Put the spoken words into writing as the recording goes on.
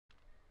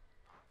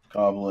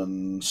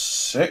Goblin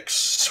 6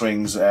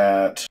 swings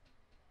at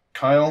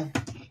Kyle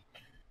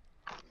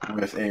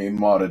with a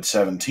modded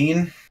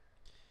 17.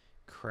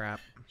 Crap.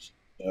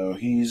 So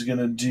he's going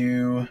to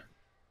do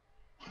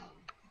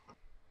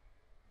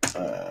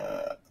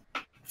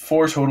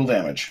 4 total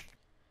damage.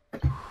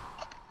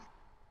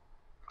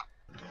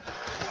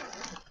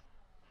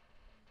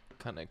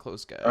 Kind of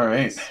close, guys. All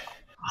right.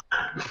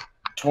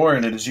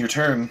 Torin, it is your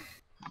turn.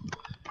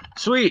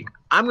 Sweet.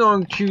 I'm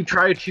going to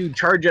try to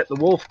charge at the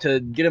wolf to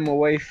get him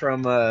away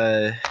from,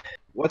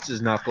 what's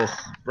his knuckles?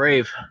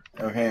 Brave.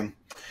 Okay.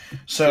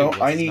 So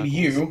Dude, I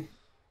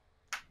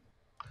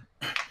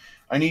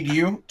need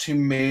you to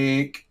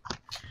make,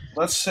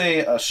 let's say,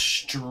 a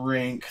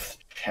strength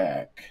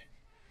check.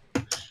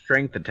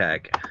 Strength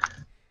attack.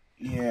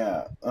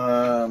 Yeah.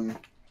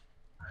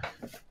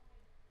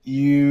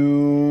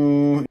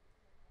 You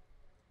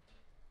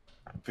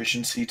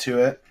efficiency to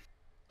it.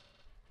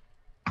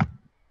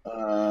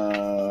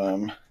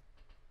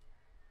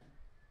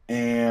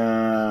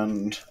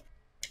 And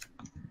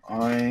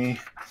I'm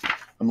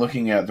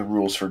looking at the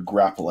rules for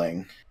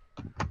grappling.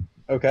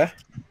 Okay.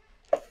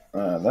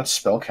 That's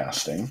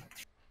spellcasting.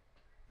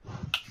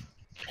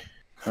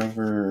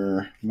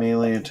 Cover,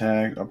 melee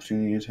attack,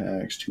 opportunity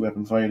attacks,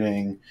 2-weapon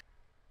fighting,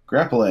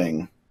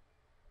 grappling.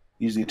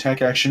 Use the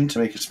attack action to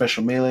make a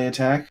special melee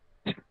attack.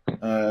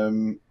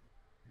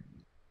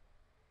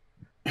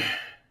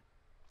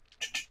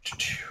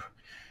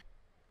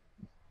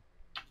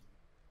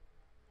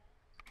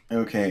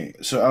 Okay,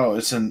 so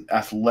it's an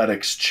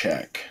athletics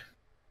check.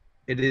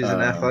 It is an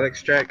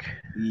athletics check.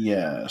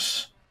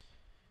 Yes.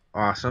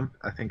 Awesome.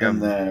 I think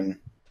And then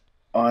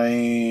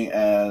I,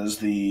 as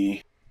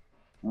the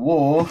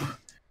wolf,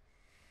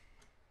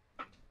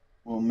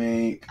 will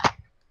make.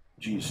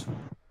 Jeez,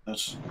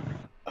 that's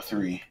a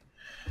 3.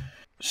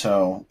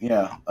 So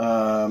yeah.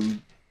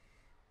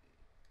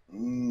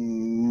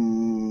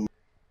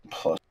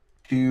 Plus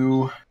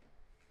 2.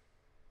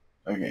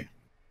 Okay.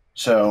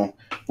 So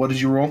what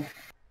did you roll?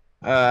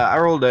 I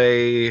rolled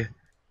a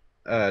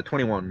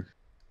 21.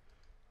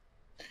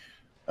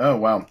 Oh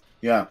wow.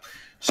 Yeah.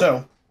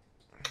 So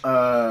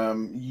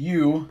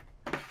you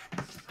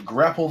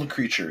grapple the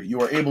creature.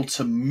 You are able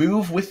to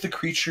move with the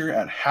creature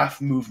at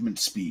half movement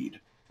speed.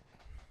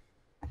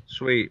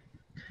 Sweet.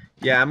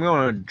 Yeah, I'm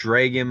going to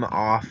drag him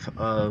off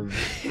of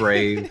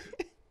Brave.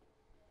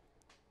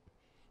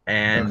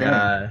 And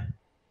Okay.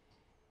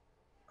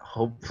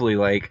 hopefully,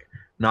 like,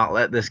 not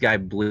let this guy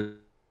bleed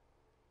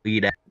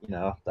out. You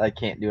know, I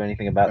can't do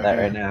anything about that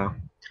right now.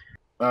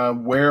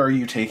 Where are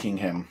you taking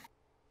him?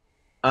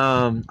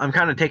 I'm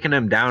kind of taking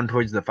him down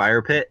towards the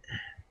fire pit.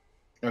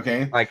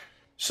 Okay. Like,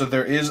 so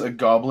there is a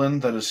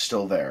goblin that is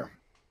still there.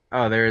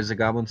 Oh, there is a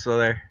goblin still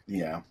there.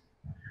 Yeah,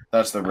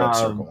 that's the red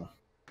circle.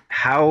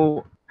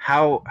 How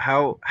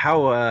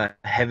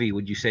heavy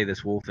would you say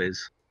this wolf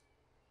is?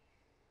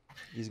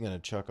 He's gonna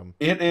chuck him.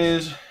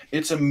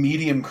 It's a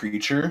medium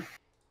creature.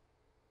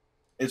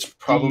 It's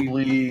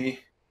probably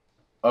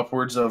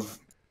upwards of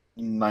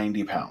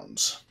 90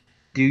 pounds.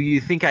 Do you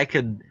think I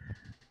could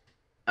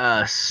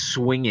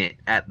swing it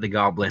at the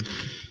goblin?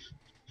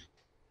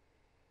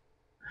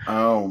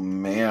 Oh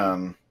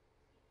man.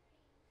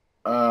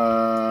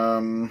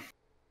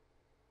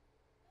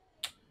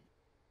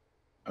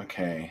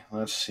 Okay,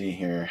 let's see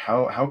here.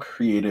 How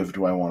creative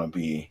do I want to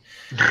be?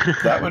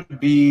 That would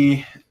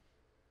be,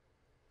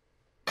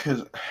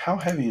 because how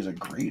heavy is a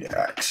great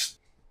axe?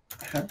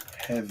 How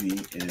heavy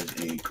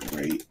is a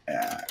great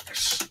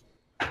axe?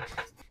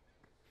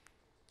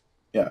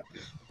 Yeah.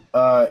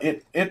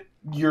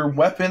 Your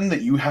weapon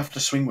that you have to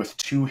swing with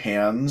 2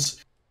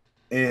 hands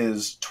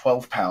is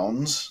 12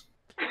 pounds.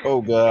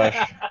 Oh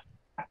gosh.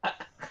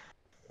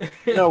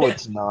 No,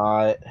 it's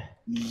not.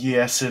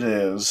 Yes, it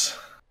is.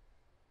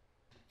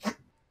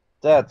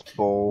 That's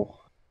bull.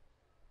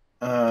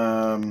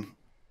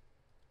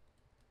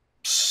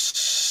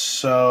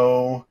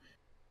 So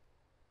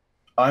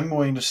I'm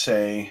going to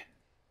say,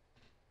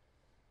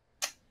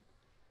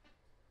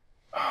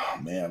 oh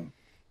man,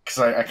 because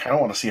I kind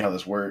of want to see how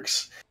this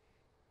works.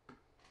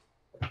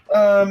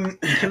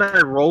 Can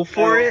I roll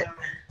for it?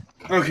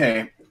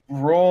 Okay,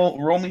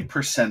 roll me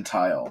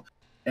percentile,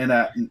 and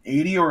at an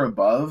 80 or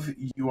above,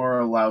 you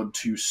are allowed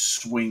to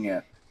swing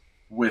it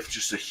with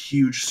just a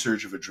huge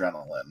surge of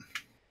adrenaline.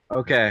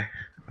 Okay,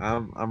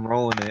 I'm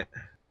rolling it.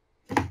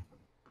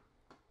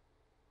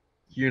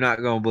 You're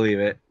not gonna believe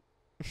it.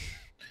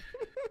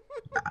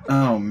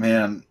 Oh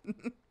man!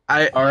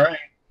 All right.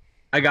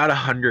 I got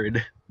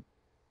 100.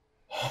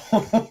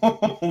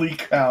 Holy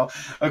cow!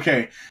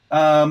 Okay,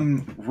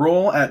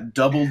 roll at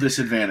double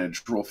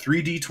disadvantage. Roll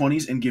 3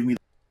 d20s and give me the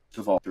least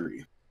of all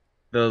 3.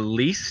 The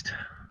least?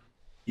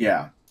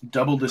 Yeah,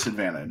 double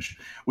disadvantage,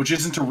 which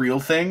isn't a real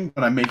thing,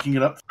 but I'm making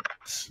it up.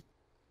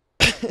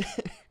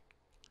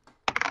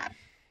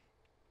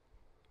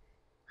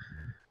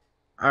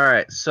 All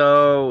right,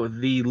 so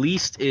the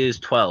least is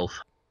 12.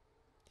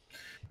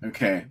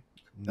 Okay,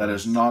 that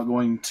is not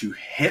going to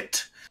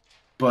hit,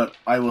 but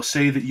I will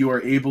say that you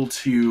are able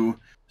to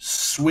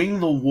swing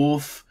the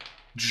wolf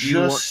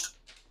just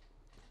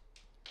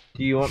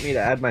Do you want me to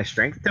add my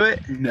strength to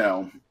it?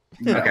 No.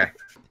 No. Okay.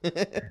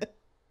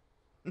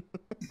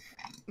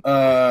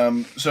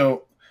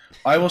 So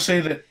I will say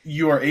that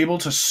you are able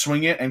to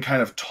swing it and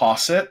kind of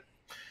toss it,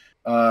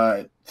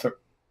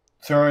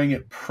 throwing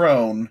it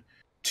prone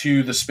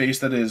to the space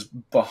that is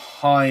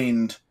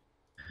behind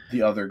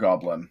the other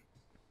goblin.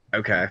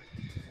 Okay.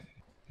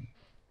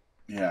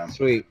 Yeah.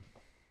 Sweet.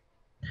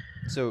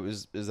 So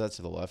is that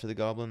to the left of the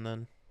goblin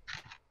then?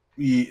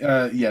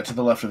 Yeah, to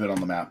the left of it on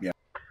the map. Yeah.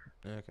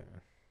 Okay.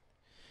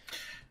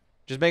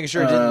 Just making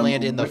sure it didn't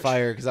land in the which-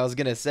 fire, because I was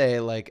gonna say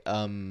like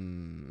I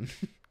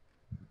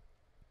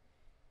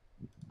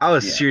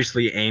was Yeah.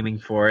 seriously aiming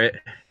for it.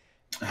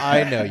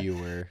 I know you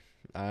were.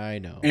 I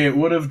know. It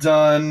would have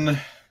done,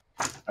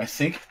 I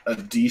think, a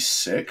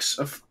D6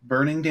 of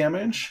burning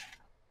damage.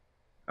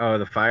 Oh,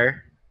 the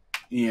fire?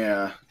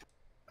 Yeah.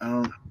 I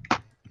don't.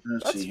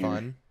 Let's That's see here.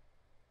 fun.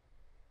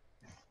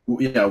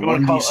 Yeah, You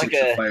wanna call it 1d6 like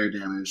of a- fire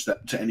damage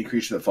to any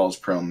creature that falls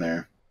prone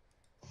there.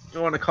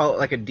 You want to call it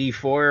like a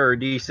D4 or a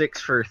D6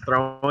 for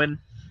throwing?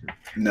 Or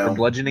No.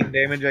 bludgeoning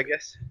damage, I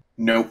guess?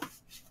 Nope.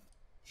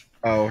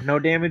 Oh, no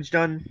damage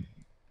done?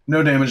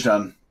 No damage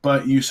done.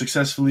 But you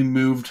successfully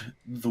moved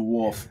the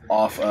wolf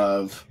off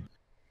of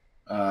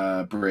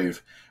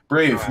Brave.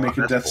 Brave, Oh, make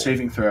a that's death cool.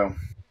 saving throw.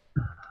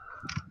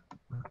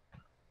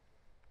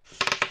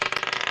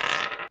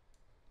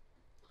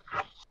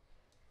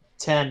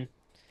 10.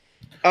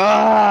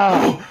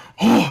 Ah!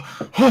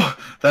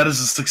 That is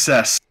a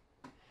success.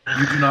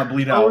 You do not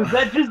bleed Oh, out. is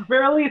that just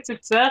barely a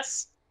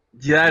success?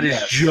 That is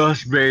Yes.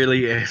 just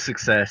barely a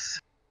success.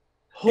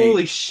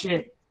 Holy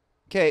shit.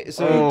 Okay,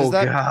 so Oh, does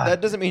that God.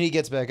 that doesn't mean he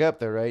gets back up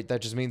though, right?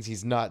 That just means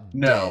he's not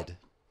No. dead.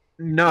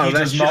 No, He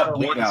that's does not just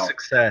bleed one out.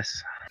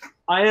 success.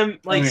 I am,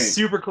 like, Okay.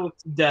 super close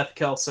to death,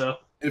 Kelso.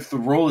 If the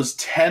roll is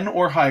 10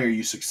 or higher,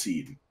 you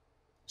succeed.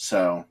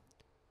 So.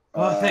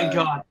 Oh, thank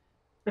God.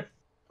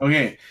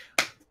 Okay.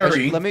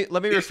 Actually, Harry let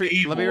me is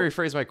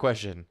rephrase my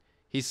question.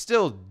 He's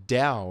still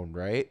down,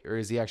 right? Or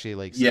is he actually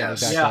like standing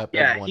Yes. back Yeah. up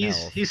Yeah, with one he's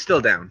health? he's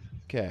still down.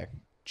 Okay,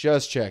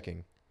 just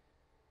checking.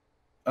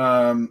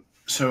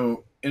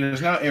 So it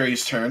is now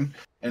Ares' turn,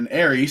 and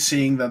Ares,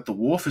 seeing that the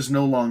wolf is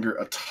no longer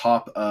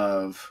atop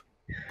of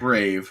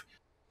Brave,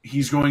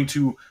 he's going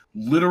to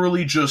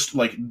literally just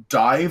like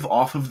dive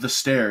off of the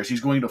stairs.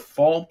 He's going to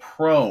fall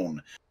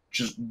prone,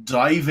 just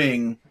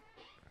diving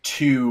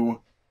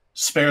to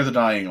spare the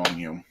dying on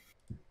you.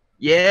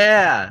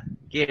 Yeah,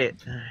 get it.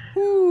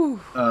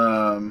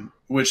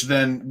 Which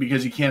then,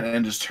 because he can't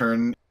end his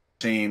turn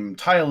same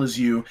tile as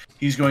you,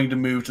 he's going to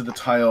move to the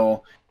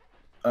tile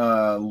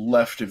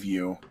left of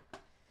you.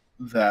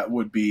 That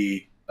would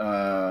be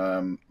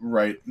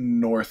right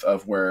north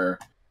of where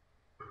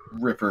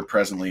Ripper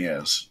presently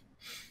is.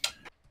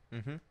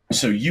 Mm-hmm.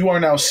 So you are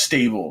now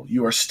stable.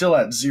 You are still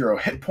at 0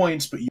 hit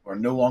points, but you are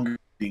no longer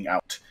being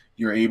out.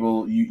 You're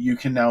able. You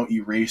can now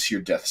erase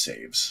your death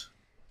saves.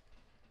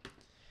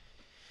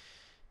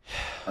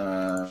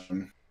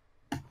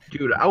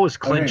 Dude, I was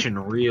clenching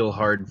real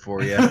hard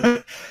for you.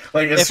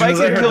 Like as If soon I as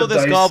could heard kill the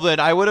this dice- goblin,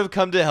 I would have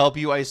come to help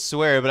you, I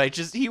swear, but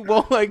he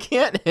won't. I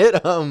can't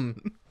hit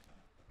him.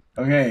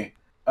 Okay.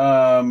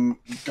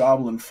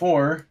 Goblin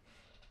 4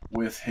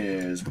 with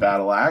his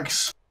battle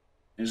axe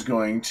is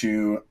going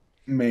to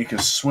make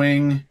a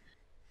swing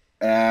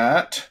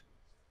at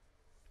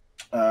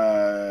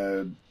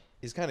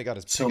He's kind of got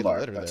his pick of the Sildar.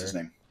 litter That's there. his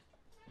name.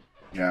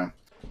 Yeah.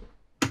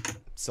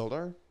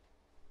 Sildar,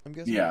 I'm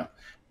guessing. Yeah.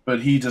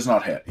 But he does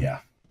not hit, yeah.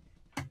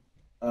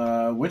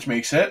 Which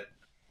makes it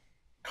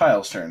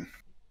Kyle's turn.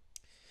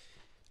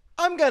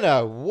 I'm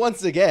gonna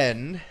once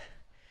again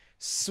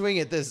swing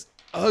at this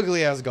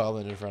ugly ass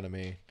goblin in front of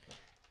me,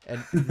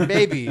 and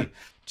maybe,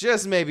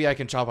 just maybe, I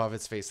can chop off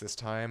its face this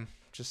time.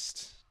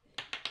 Just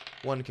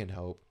one can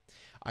hope.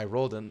 I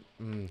rolled God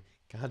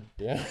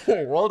damn!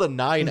 I rolled a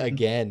 9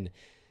 again.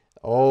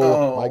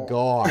 Oh my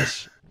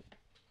gosh!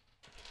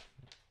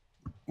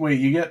 Wait,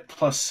 you get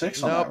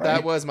 +6 on Nope, that, right?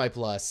 that was my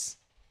plus.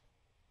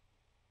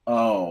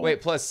 Oh.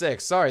 Wait,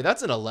 +6. Sorry,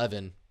 that's an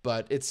 11,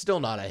 but it's still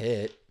not a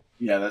hit.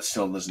 Yeah, that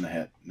still doesn't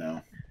hit.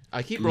 No.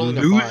 I keep rolling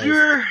a 5.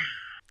 Loser.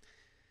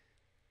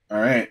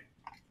 All right.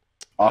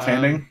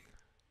 Offhanding?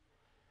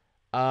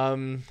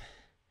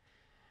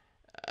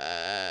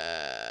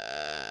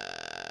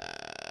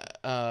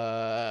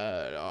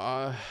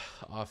 Uh,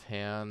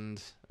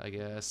 offhand, I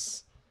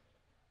guess.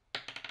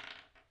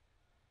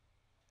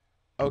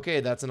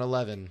 Okay, that's an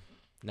 11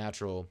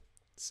 natural.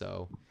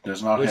 So,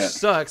 Does not which hit.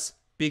 sucks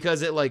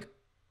because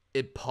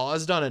it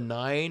paused on a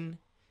 19,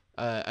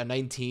 and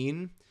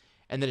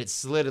then it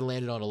slid and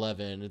landed on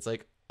 11. It's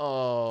like,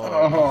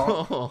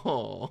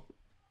 oh.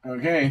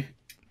 Okay.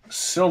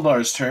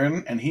 Sildar's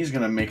turn, and he's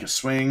going to make a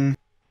swing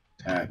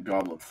at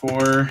Goblin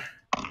 4.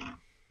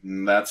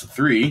 And that's a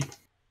 3.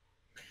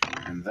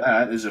 And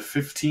that is a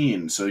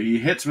 15. So he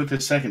hits with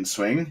his second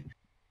swing,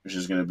 which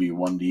is going to be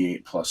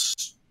 1d8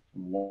 plus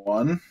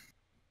 1.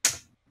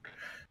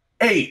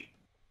 8!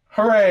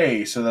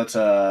 Hooray! So that's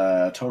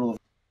a total of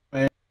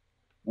 8,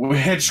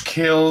 which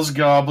kills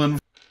Goblin.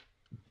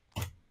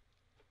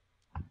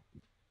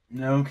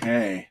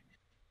 Okay.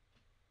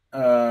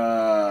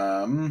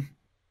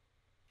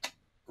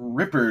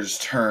 Ripper's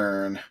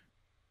turn.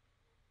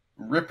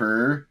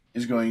 Ripper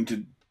is going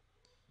to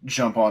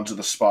jump onto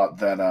the spot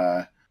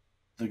that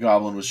the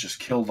goblin was just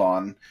killed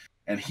on,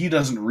 and he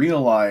doesn't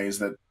realize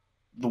that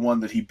the one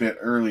that he bit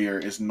earlier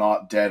is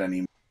not dead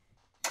anymore.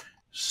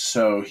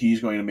 So he's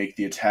going to make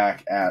the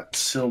attack at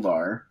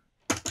Sildar.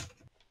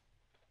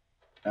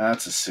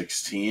 That's a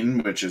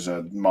 16, which is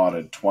a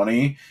modded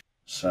 20.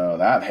 So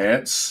that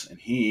hits, and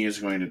he is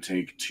going to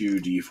take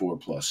 2d4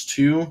 plus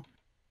 2.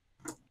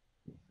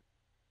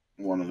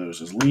 One of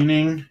those is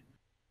leaning.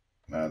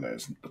 That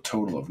is a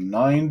total of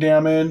 9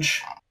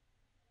 damage.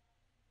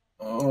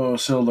 Oh,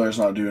 Sildar's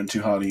not doing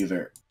too hot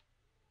either.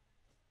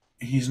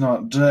 He's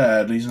not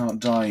dead, he's not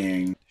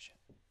dying,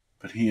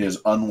 but he is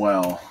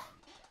unwell.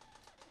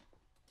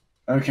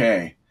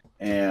 Okay,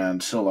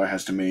 and Sildar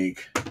has to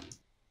make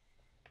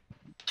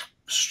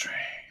strength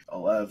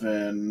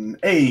 11.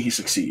 Hey, he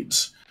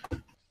succeeds.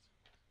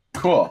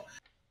 Cool.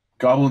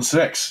 Goblin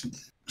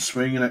 6,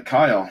 swinging at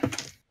Kyle.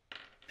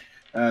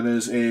 That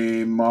is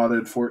a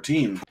modded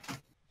 14.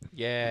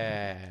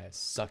 Yeah,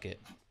 suck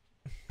it.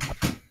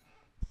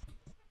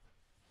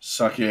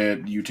 Suck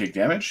it, you take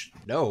damage?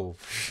 No.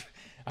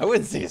 I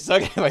wouldn't say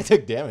suck it if I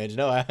took damage.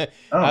 No, I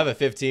have a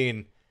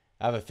 15.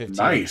 I have a 15.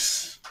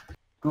 Nice.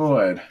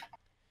 Good.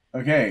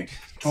 Okay,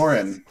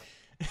 Torin,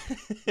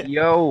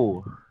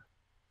 Yo.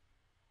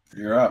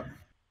 you're up.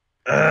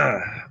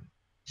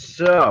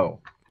 So,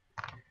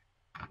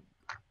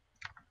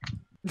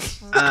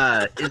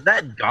 is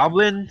that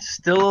goblin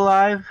still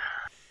alive?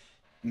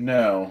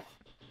 No.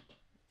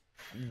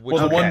 Which,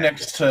 Well, the one Okay.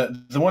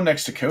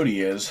 next to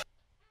Cody is.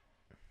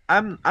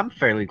 I'm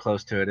fairly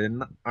close to it,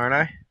 aren't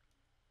I?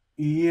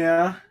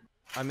 Yeah.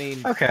 I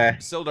mean, Okay.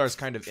 Sildar's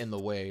kind of in the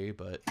way,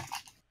 but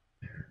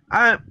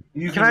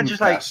You Can I move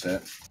just, like- past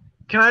it.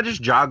 Can I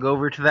just jog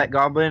over to that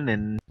goblin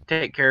and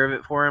take care of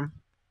it for him?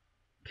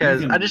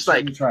 Because You I can just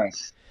certainly try.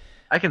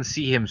 I can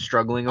see him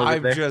struggling over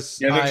I'm there.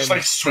 just Yeah, they're just I'm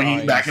like swinging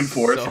trying back and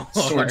forth. so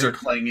Swords are hard.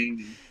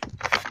 clanging.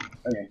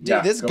 Okay, Dude,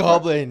 yeah, this go for it.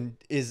 goblin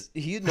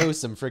he knows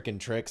some freaking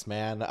tricks,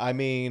 man. I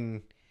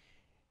mean,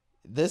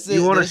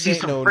 You wanna this see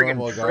ain't some no friggin'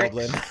 normal tricks?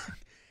 goblin.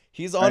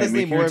 He's right,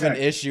 honestly make your more of an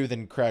attack. issue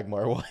than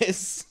Cragmar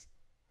was.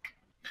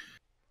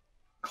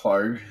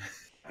 Clark.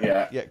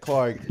 Yeah. Yeah,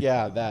 Clark.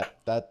 Yeah,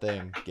 that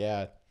thing.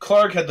 Yeah.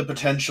 Clark had the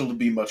potential to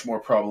be much more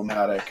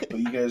problematic, but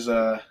you guys,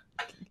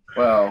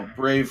 well,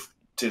 Brave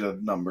did a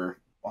number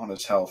on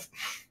his health.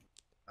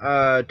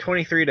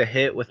 23 to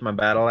hit with my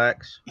battle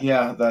axe.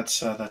 Yeah,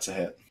 that's a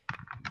hit.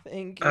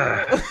 Thank you.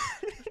 Ugh.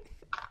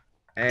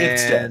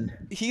 It's dead.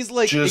 And He's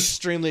like Just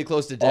extremely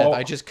close to death. all-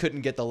 I just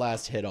couldn't get the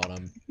last hit on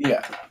him.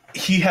 Yeah,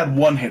 he had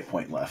 1 hit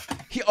point left.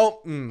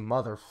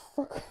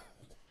 Motherfucker.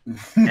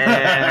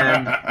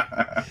 And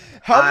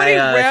How many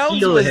I rounds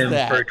heal was him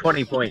that? for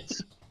 20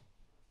 points.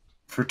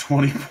 For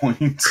 20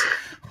 points.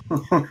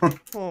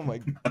 Oh my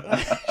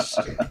gosh.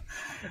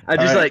 I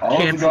just Alright, all of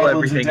the cancel goblins are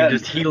everything dead. and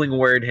just healing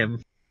word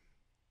him.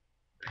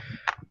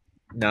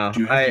 No, Do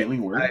you have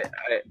healing word?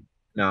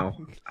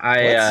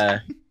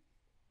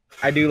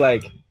 I do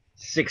like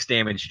 6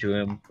 damage to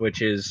him,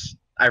 which is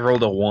I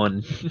rolled a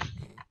 1.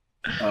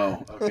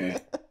 Oh, okay.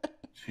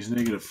 He's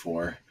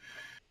 -4.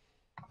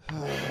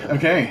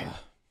 Okay.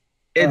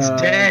 It's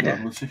dead.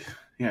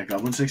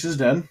 Goblin 6 is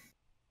dead.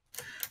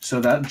 So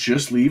that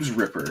just leaves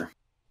Ripper.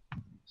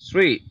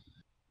 Sweet.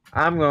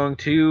 I'm going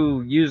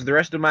to use the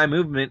rest of my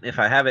movement if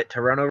I have it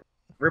to run over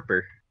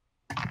Ripper.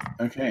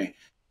 Okay.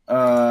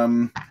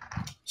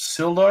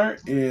 Sildar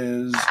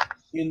is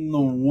in the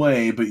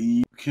way, but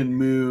you can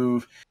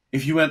move.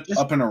 If you went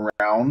up and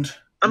around,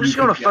 I'm you just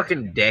going could to get-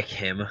 fucking deck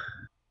him.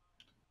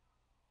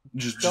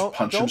 just Don't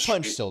punch him.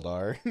 punch straight.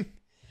 Sildar.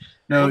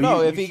 No,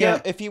 No, you, if you he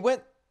can't. if he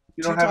went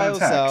You 2 don't have an tiles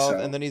attack, south so-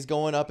 and then he's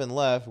going up and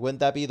left, wouldn't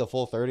that be the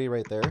full 30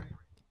 right there?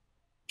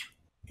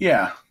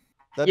 Yeah.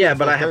 That'd be Yeah, the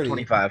but full I have 30.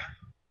 25.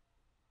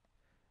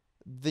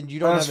 Then you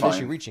don't That's have an issue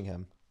fine. reaching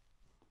him.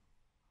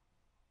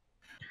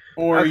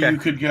 Or Okay. you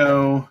could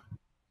go.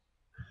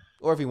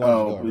 Or if he wanted to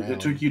go Oh, around. it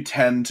took you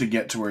 10 to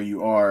get to where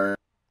you are.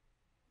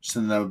 So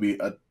then that would be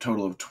a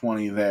total of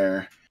 20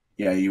 there.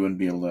 Yeah, you wouldn't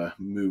be able to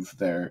move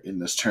there in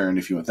this turn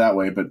if you went that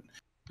way, but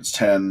it's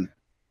 10,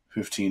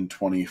 15,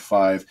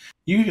 25.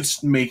 You could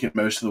make it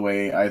most of the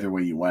way either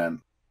way you went.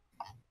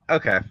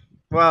 Okay.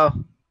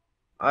 Well,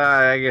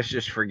 I guess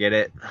just forget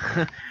it.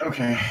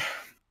 Okay.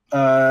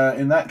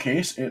 In that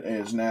case, it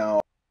is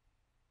now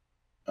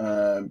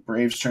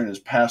Brave's turn is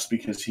passed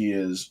because he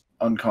is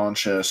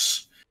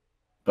unconscious,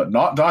 but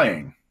not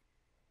dying.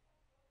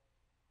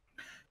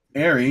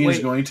 Aerie is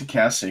Wait. going to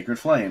cast Sacred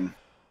Flame.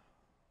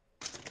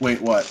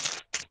 Wait,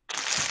 what?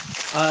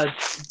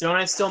 Don't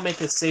I still make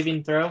a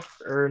saving throw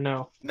or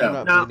no? You're No,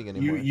 not No. bleeding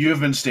you anymore. you have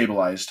been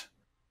stabilized.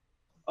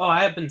 Oh,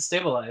 I have been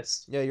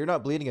stabilized. Yeah, you're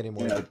not bleeding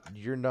anymore, Yeah. but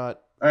you're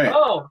not All right.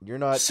 Oh,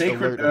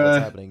 Sacred, alert of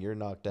what's happening. You're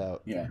knocked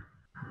out. Yeah.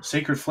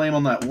 Sacred Flame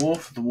on that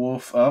wolf. The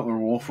wolf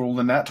rolled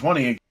a nat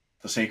 20 against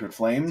the Sacred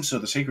Flame, so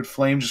the Sacred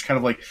Flame just kind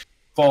of like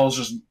falls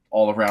just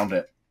all around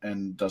it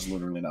and does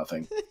literally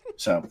nothing.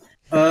 So,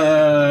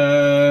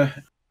 Goblin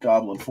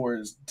Goblin 4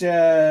 is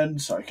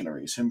dead, so I can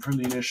erase him from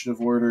the initiative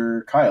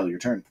order. Kyle, your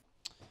turn.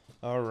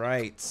 All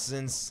right,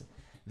 since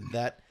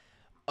that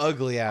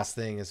ugly ass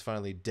thing is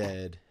finally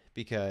dead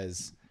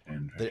because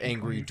the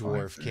angry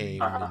dwarf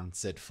came and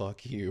said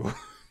 "fuck you,"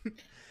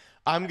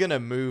 I'm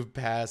gonna move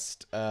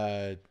past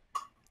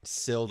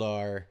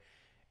Sildar,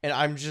 and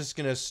I'm just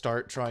gonna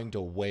start trying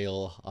to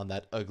wail on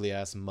that ugly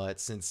ass mutt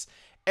since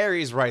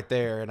Ares right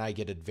there and I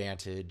get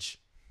advantage.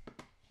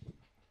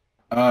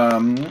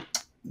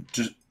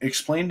 Just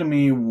explain to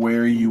me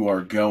where you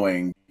are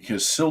going,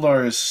 because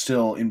Sildar is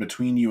still in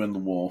between you and the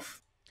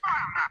wolf.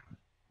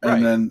 And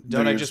Right. then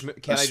Can I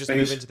space... just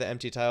move into the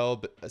empty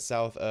tile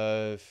south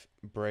of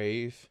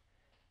Brave?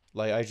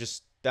 Like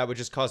that would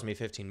just cost me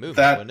 15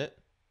 movement, wouldn't it?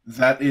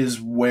 That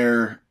is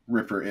where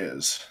Ripper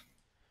is.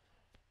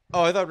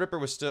 Oh, I thought Ripper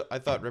was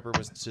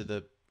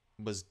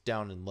was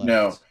down and left.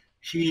 No.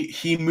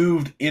 He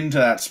moved into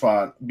that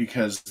spot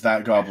because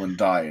that goblin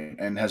died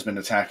and has been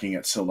attacking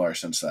at Sildar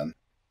since then.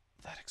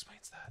 That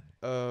explains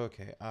that.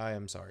 Okay, I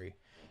am sorry.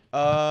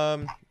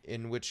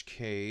 In which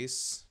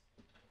case,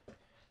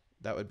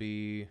 that would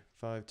be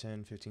 5,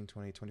 10, 15,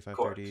 20, 25,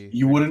 30.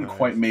 You 35. wouldn't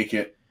quite make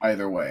it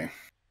either way.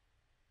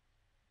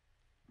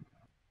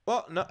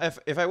 Well, no,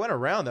 if I went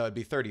around, that would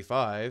be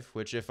 35,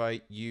 which if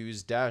I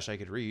use dash, I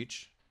could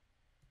reach.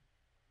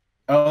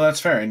 Oh, that's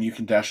fair, and you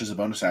can dash as a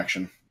bonus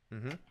action.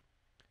 Mm-hmm.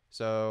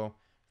 So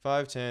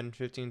 5, 10,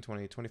 15,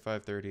 20,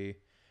 25, 30.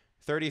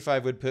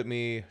 35 would put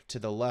me to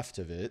the left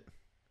of it.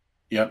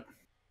 Yep.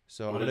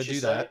 So I'm going to do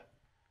that.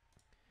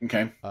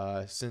 Okay.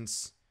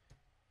 Since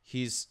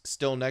he's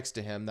still next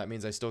to him, that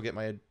means I still get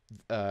my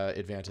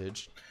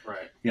advantage.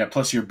 Right. Yeah,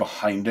 plus you're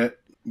behind it,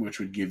 which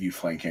would give you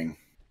flanking.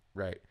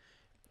 Right.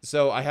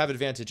 So I have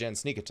advantage and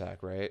sneak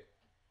attack, right?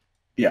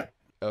 Yeah.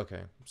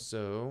 Okay.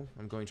 So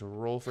I'm going to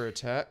roll for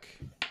attack.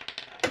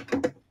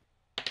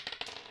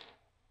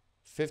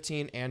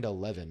 15 and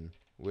 11,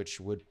 which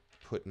would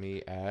put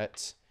me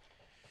at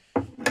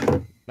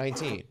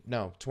 19.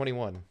 No,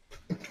 21.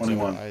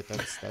 21. So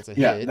that's a hit.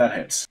 Yeah, that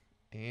hits.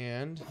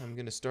 And I'm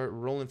going to start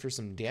rolling for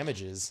some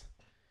damages.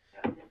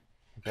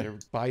 Better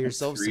buy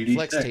yourself some 3d6.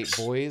 flex tape,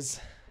 boys.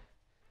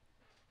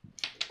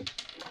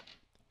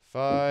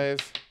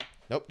 5.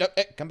 Nope,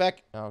 come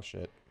back. Oh,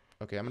 shit.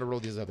 Okay, I'm going to roll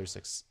these other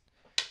 6.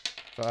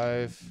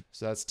 5.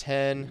 So that's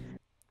 10.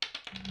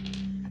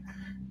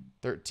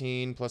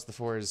 13 plus the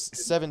 4 is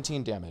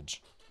 17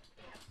 damage.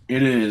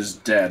 It is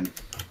dead.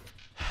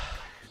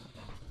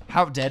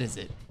 How dead is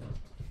it?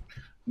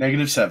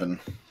 -7.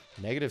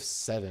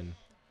 -7.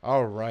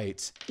 All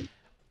right.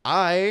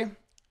 I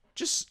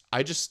just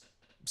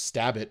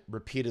stab it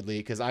repeatedly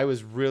because I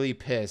was really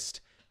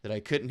pissed that I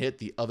couldn't hit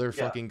the other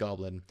fucking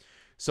goblin.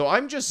 So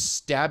I'm just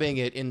stabbing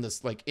it in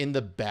this in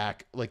the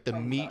back, like the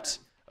meat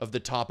of the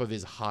top of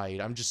his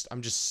hide. I'm just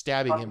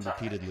stabbing him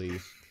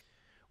repeatedly.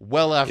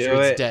 Well after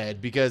it's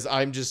dead, because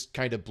I'm just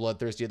kind of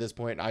bloodthirsty at this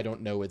point. I don't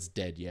know it's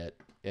dead yet,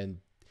 and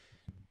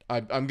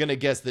I'm gonna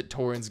guess that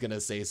Torin's gonna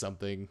say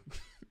something.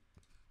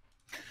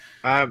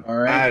 All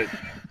right.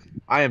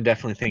 I am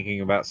definitely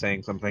thinking about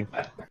saying something.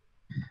 So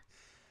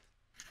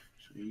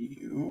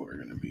you are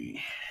gonna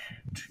be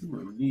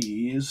 2 of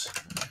these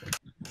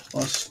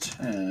plus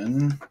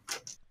 10.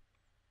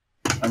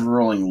 I'm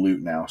rolling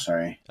loot now.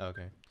 Sorry.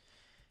 Okay.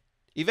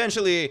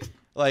 Eventually,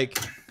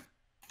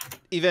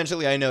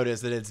 I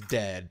notice that it's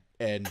dead,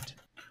 and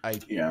I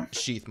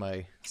sheath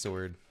my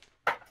sword.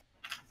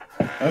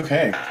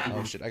 Okay.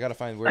 Oh shit! I gotta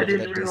find where I that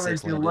didn't D6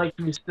 realize you landed. liked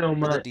me so Where'd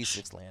much. that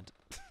D6 land?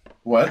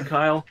 What?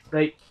 Kyle,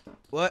 right?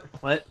 What?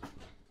 What?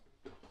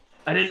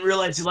 I didn't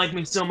realize you liked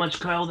me so much,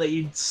 Kyle, that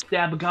you'd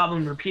stab a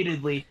goblin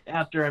repeatedly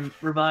after I'm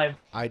revived.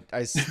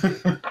 Is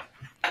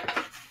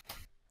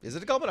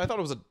it a goblin? I thought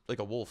it was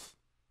a wolf.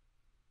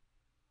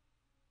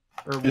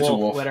 Or It's a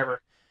wolf.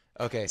 whatever.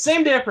 Okay.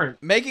 Same difference.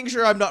 Making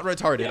sure I'm not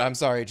retarded. I'm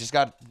sorry. Just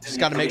got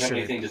to make sure.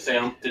 Did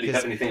he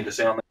have anything to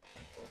say on that?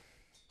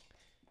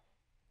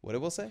 What it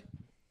will say?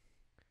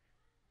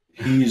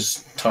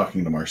 He's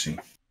talking to Marcy.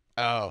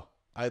 Oh,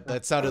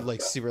 that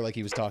sounded super like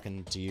he was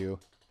talking to you.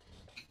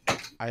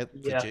 I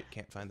legit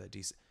can't find that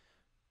D6.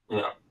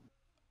 Yeah.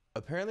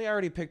 Apparently, I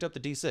already picked up the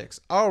D6.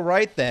 All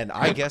right then.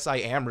 I guess I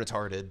am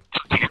retarded.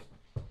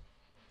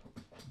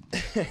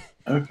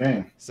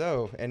 Okay.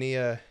 So,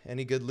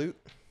 any good loot?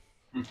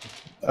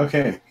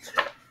 Okay.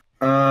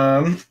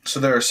 So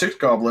there are 6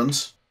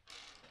 goblins,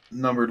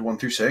 numbered 1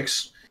 through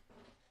 6,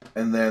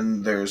 and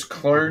then there's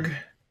Clarg.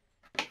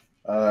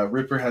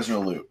 Ripper has no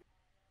loot.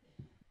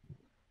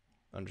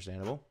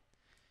 Understandable.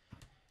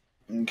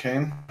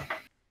 Okay.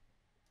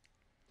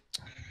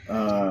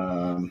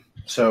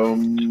 So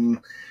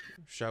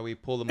Shall we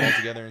pull them all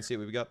together and see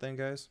what we got then,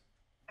 guys?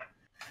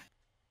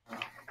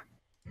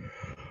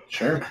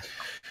 sure.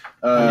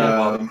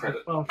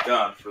 Credit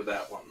God for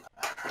that one.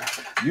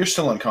 You're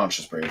still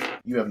unconscious, Brave.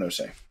 You have no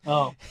say.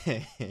 Oh.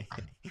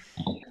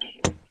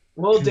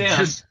 Well,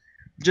 damn.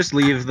 Just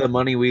leave the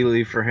money we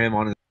leave for him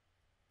on his...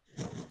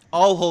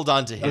 I'll hold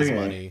on to his Okay.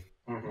 money.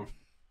 Mm-hmm.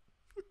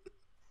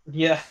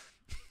 Yeah.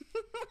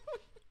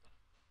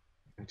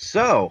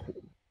 So,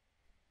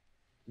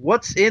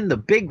 What's in the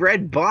big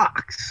red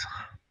box?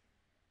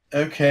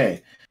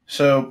 Okay,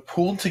 so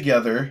pooled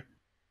together,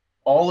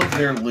 all of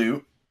their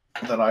loot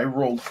that I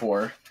rolled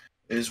for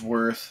is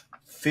worth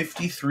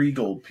 53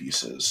 gold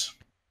pieces.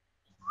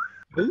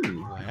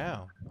 Ooh.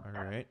 Wow.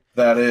 All right.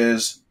 That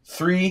is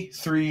 3,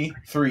 3,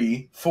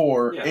 3,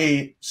 4, Yeah.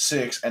 8,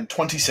 6, and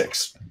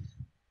 26.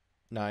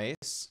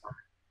 Nice.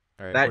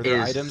 All right. That Were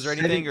there is items or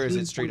anything, or is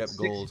it straight up 17.6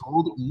 gold?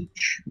 gold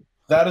each.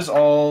 That is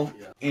all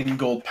in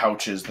gold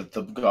pouches that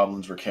the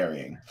goblins were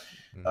carrying.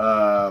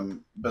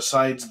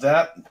 Besides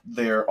that,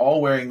 they're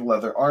all wearing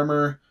leather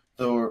armor.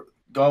 The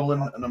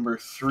goblin number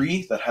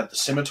 3 that had the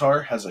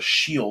scimitar has a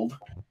shield.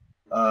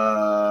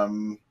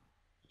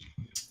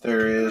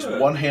 There is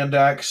Good. 1 hand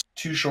axe,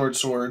 2 short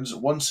swords,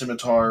 1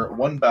 scimitar,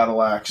 1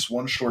 battle axe,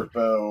 1 short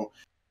bow.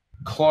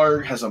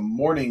 Clark has a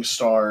morning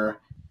star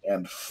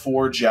and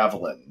 4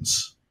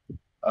 javelins.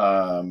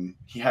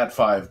 He had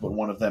 5, but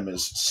one of them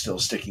is still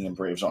sticking in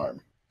Brave's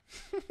arm.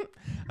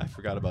 I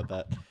forgot about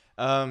that.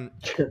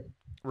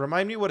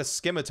 Remind me what a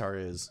scimitar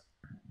is.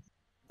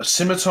 A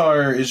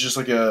scimitar is just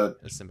like a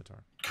A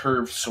scimitar.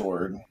 curved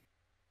sword.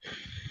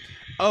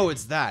 Oh,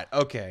 it's that.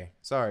 Okay.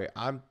 Sorry.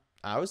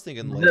 I was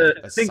thinking like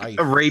I a think scythe.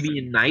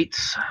 Arabian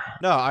Nights.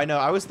 No, I know.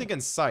 I was thinking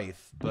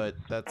scythe, but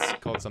that's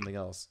called something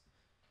else.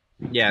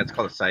 Yeah, it's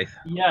called a scythe.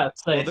 Yeah,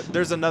 it's Well, like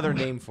there's another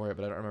name for it,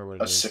 but I don't remember what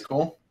it A is.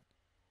 sickle?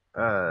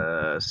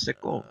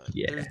 Sickle.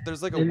 Yeah.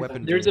 There's like a And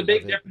weapon. there's a variant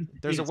big of it. difference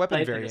There's a between weapon scythe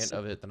and a variant sickle.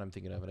 of it that I'm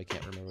thinking of, and I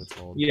can't remember what it's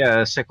called.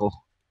 Yeah, sickle.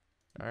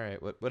 All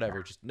right,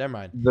 whatever. Just never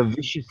mind. The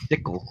vicious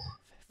sickle.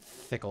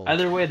 Fickle.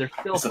 Either way, they're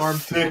still It's a farm.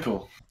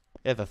 fickle.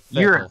 Yeah, the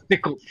fickle. You're a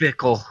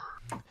fickle.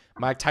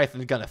 Mike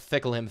Tyson's gonna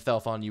fickle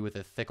himself on you with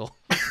a fickle.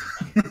 Okay.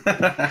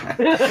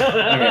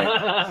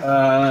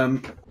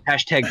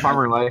 Hashtag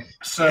farmer life.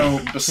 So,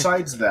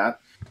 besides that,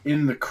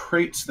 in the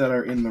crates that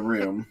are in the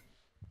room,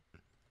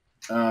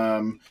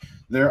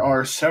 there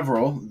are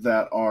several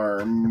that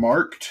are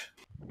marked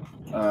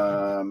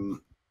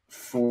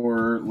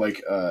for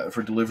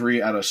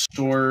delivery at a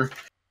store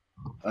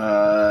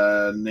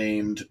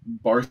named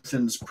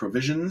Barthen's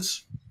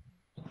Provisions.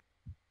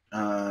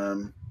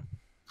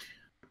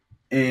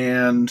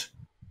 And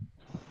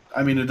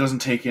I mean, it doesn't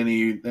take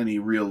any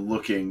real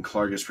looking.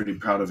 Clark is pretty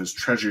proud of his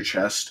treasure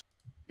chest.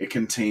 It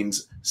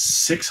contains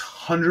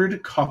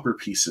 600 copper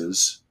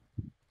pieces,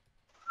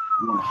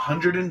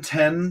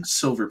 110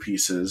 silver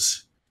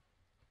pieces,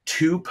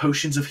 2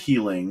 potions of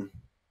healing,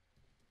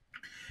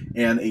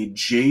 and a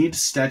jade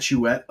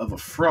statuette of a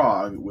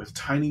frog with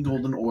tiny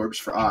golden orbs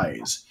for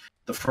eyes.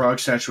 The frog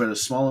statuette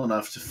is small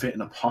enough to fit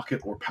in a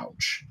pocket or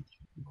pouch.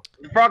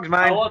 The frog's I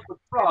mine. want the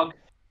frog.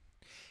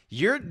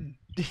 You're,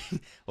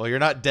 well, you're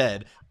not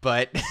dead,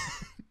 but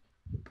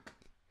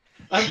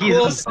I'm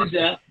Jesus. close to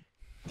death.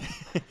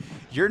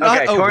 you're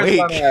not awake.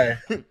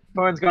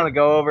 Torn's gonna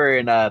go over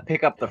and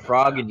pick up the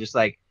frog and just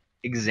like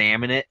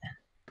examine it.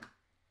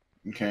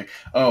 Okay.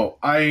 Oh,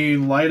 I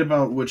lied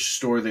about which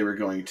store they were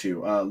going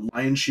to.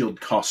 Lion Shield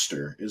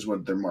Coster is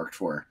what they're marked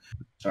for.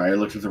 Sorry, I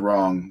looked at the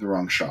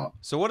wrong shop.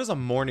 So what is a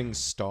morning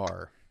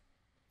star?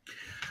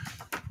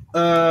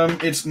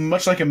 It's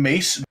much like a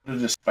mace, but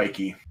it is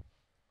spiky.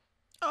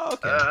 Oh,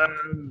 okay.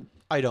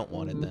 I don't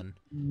want it then.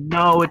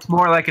 No, it's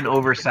more like an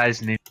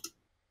oversized new.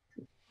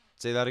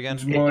 Say that again.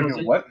 It's more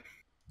like a what?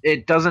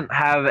 It doesn't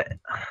have.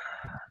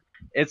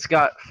 It's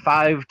got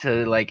 5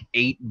 to like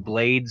 8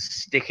 blades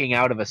sticking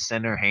out of a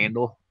center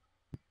handle.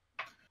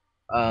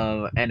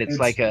 And it's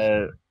like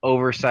a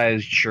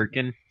oversized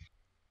shuriken.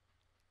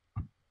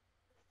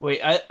 Wait,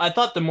 I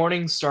thought the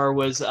Morning Star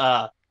was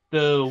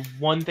the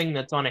one thing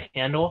that's on a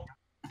handle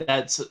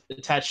that's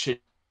attached to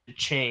a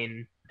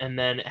chain, and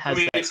then it has. I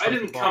mean, that I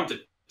didn't come to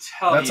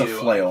tell That's a you.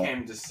 flail. I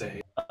came to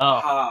say Oh,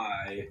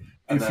 hi.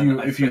 and If then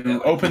I you figured,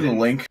 like, open the didn't-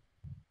 link,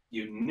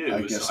 you knew.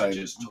 I guess so I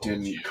just told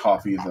didn't you.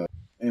 copy the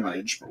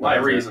image. but My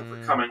whatever. reason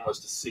for coming was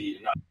to see,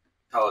 not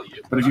tell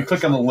you. But if you I click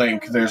was on the like,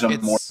 link, there's a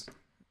more.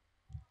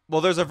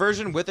 Well, there's a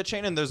version with a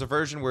chain, and there's a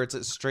version where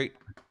it's straight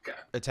Okay.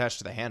 attached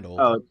to the handle.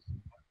 Oh,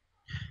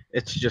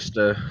 it's just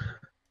a.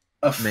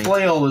 A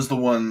flail is the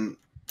one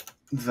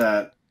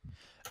that,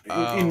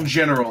 in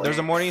general, There's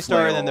a Morning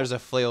Star, and then there's a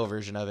flail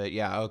version of it.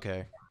 Yeah,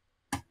 okay.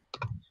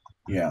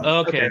 Yeah.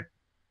 okay.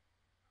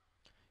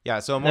 Yeah,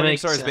 so a That Morning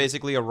makes Star is sense.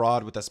 basically a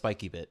rod with a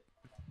spiky bit,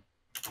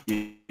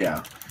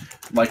 Yeah.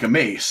 Like a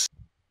mace,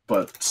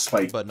 but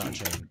spiked. but not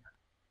chain.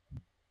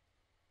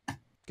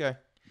 Okay.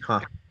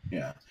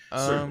 Yeah.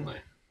 Certainly.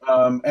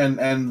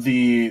 And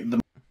the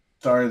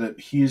star that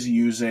he's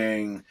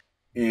using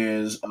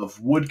is of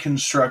wood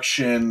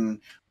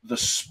construction. The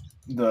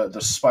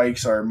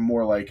spikes are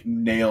more like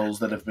nails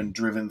that have been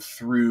driven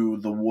through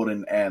the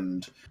wooden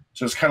end.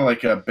 So it's kind of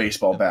like a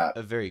baseball bat.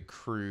 A very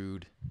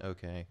crude.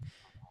 Okay.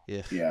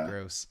 Yeah.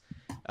 Gross.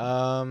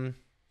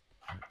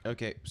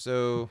 Okay,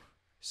 so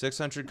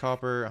 600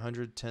 copper,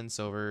 110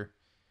 silver.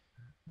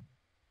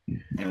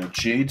 And a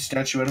jade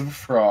statuette of a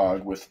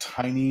frog with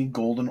tiny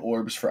golden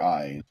orbs for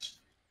eyes.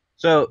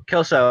 So,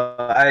 Kelso,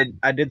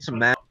 I did some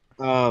math.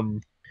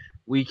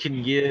 We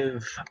can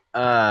give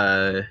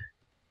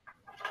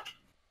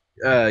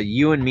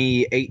you and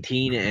me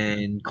 18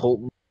 and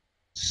Colton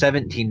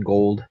 17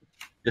 gold,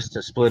 just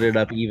to split it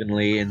up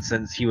evenly. And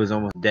since he was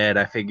almost dead,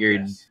 I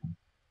figured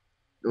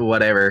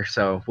whatever.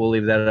 So we'll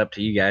leave that up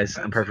to you guys.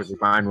 I'm perfectly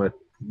fine with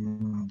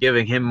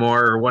giving him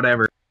more or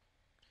whatever.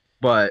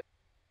 But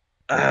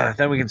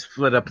then we can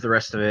split up the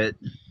rest of it.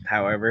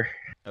 However,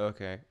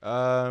 Okay.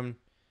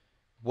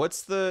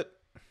 What's the...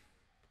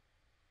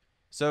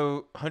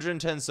 So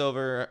 110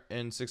 silver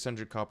and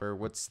 600 copper.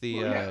 What's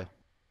the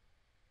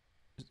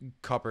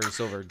copper to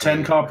silver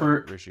 10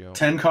 copper ratio?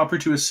 10 copper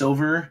to a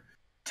silver,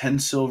 10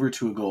 silver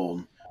to a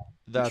gold.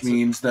 Which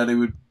means that it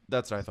would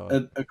That's what I thought.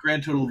 a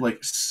grand total of like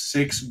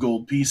 6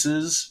 gold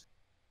pieces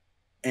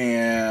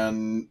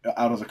and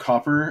out of the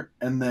copper,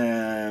 and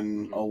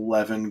then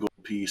 11 gold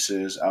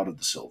pieces out of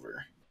the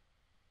silver.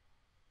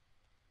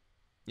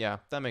 Yeah,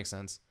 that makes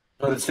sense.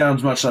 But it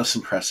sounds much less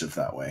impressive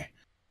that way.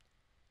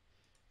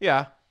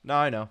 Yeah, no,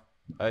 I know.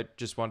 I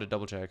just wanted to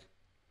double check.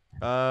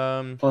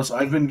 Plus,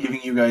 I've been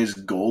giving you guys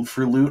gold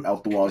for loot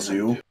out the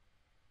wazoo.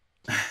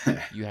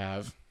 You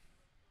have.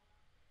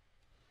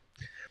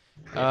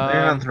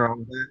 there's nothing wrong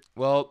with that.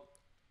 Well,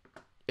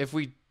 if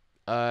we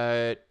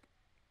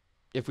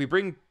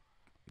bring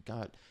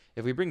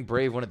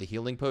Brave one of the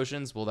healing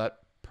potions, will that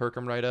perk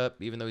him right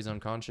up, even though he's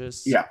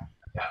unconscious? Yeah.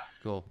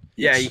 Cool.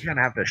 Yeah, you kind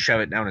of have to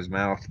shove it down his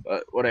mouth,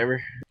 but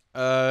whatever.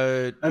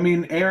 I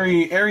mean,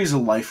 Aries a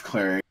life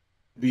cleric.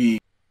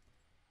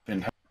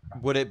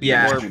 Would it be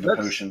Yeah, more? The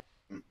potion.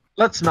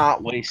 Let's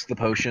not waste the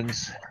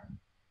potions.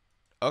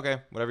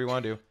 Okay, whatever you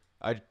want to do.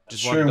 I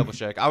just want to double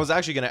check. I was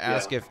actually going to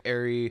ask if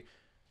Aerie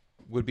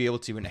would be able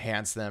to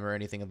enhance them or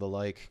anything of the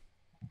like.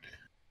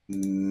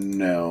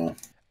 No.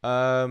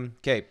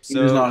 Okay, He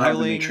does so not have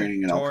healing, any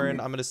training in Torn,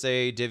 alchemy. I'm going to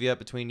say divvy up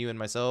between you and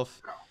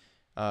myself.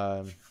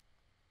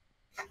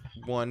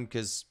 One,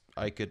 because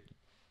I could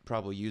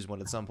probably use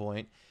one at some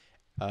point,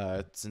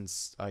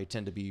 since I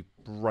tend to be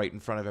right in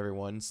front of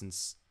everyone,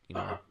 since, you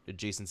know,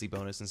 adjacency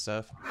bonus and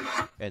stuff.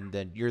 And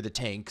then you're the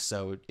tank,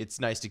 so it's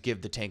nice to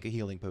give the tank a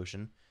healing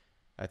potion.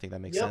 I think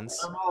that makes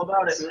sense. I'm all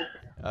about it.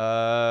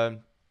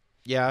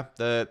 Yeah,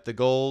 the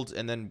gold,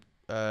 and then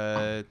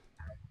the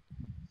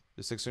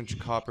 6-inch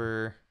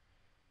copper,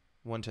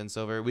 110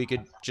 silver. We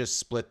could just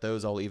split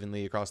those all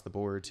evenly across the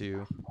board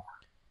too.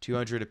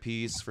 200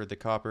 apiece for the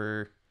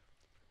copper.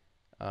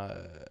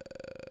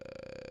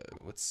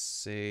 Let's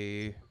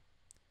say,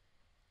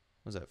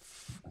 what was that?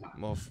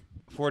 Well,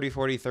 40,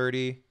 40,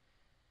 30.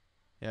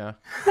 Yeah.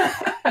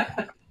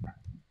 I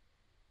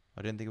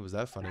didn't think it was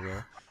that funny,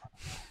 Will.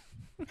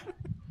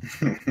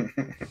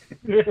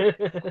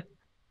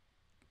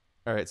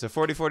 All right, so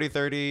 40, 40,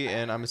 30,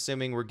 and I'm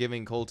assuming we're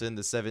giving Colton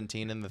the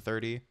 17 and the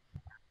 30.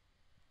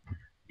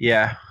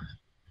 Yeah.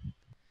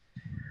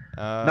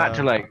 Not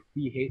to like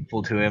be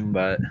hateful to him,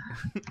 but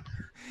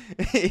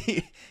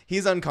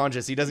he's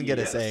unconscious. He doesn't get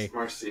a say.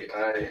 Marcy,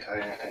 I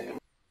am.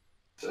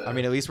 I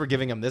mean, at least we're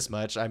giving him this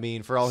much. I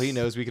mean, for all he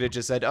knows, we could have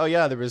just said, "Oh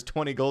yeah, there was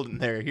 20 gold in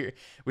there." Here,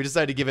 we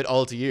decided to give it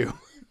all to you.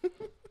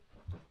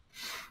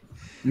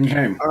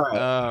 Okay. all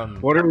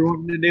right. What are we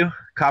wanting to do?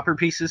 Copper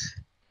pieces?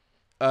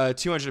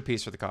 200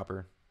 apiece for the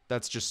copper.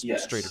 That's just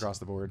straight across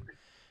the board.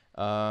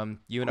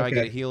 You and I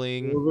get a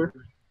healing. Over.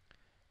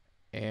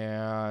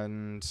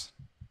 And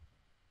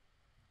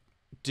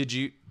did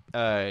you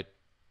want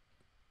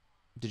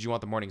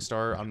the Morning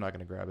Star? I'm not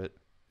gonna grab it.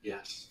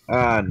 Yes.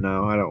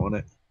 No, I don't want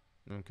it.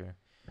 Okay.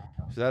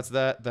 So that's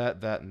that,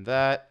 and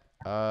that.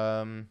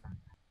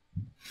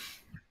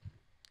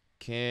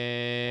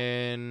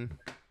 Can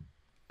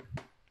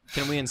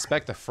we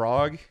inspect the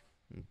frog?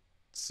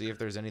 See if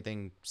there's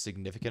anything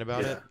significant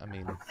about it? I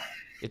mean,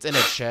 it's in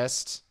a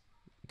chest.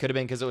 Could have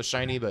been because it was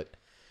shiny, but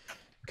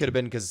could have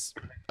been because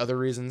other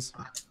reasons.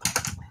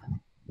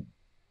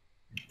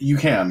 You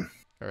can.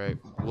 All right.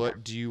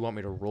 What do you want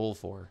me to roll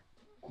for?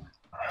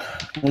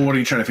 Well, what are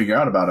you trying to figure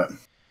out about it?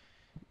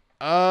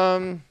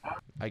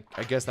 I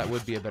guess that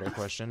would be a better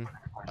question.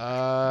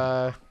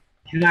 Can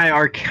I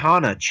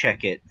Arcana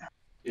check it?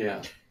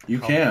 Yeah. You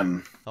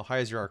can. How high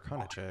is your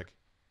Arcana check?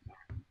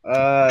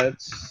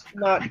 It's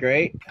not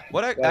great.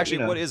 What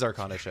is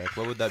Arcana check?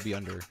 What would that be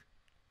under?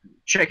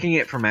 Checking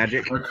it for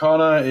magic.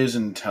 Arcana is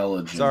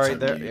intelligence. Sorry,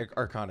 there.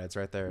 Arcana, it's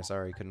right there.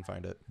 Sorry, couldn't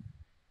find it.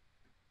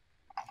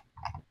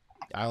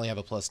 I only have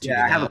a +2.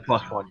 Yeah, I have a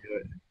 +1 to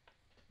it.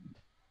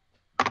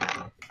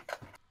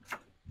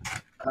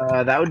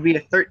 That would be a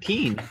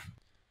 13.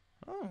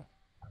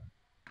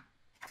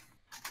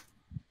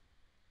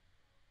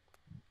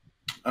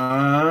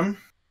 Oh.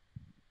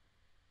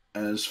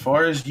 As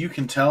far as you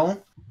can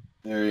tell,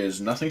 there is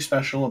nothing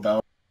special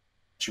about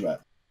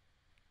Chouette.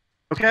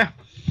 Okay.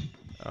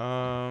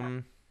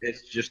 Um,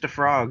 It's just a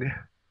frog.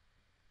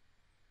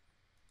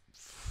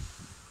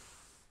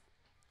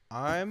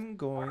 I'm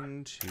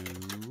going to.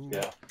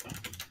 Yeah.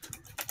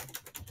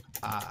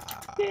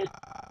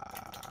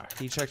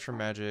 He checked for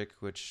magic,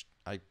 which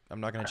I'm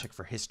not gonna check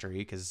for history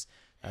because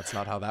that's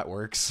not how that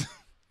works.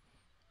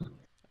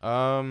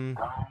 I'm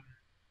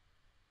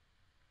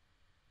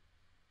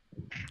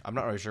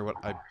not really sure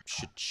what I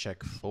should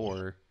check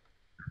for.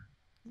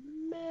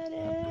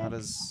 How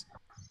does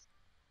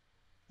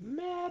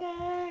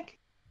Medic.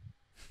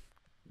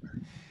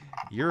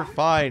 You're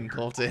fine,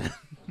 Colton.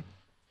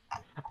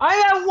 I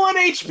have 1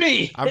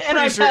 HP. I'm and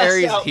I pretty sure passed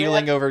Aries out,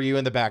 healing man. over you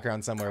in the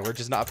background somewhere. We're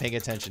just not paying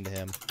attention to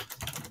him.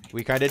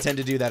 We kind of tend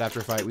to do that after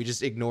a fight. We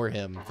just ignore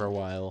him for a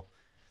while.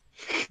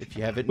 If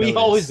you haven't We noticed.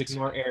 always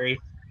ignore Aerie.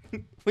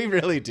 We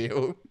really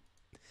do.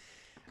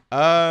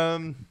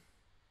 I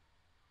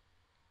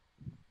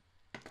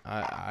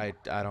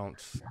don't.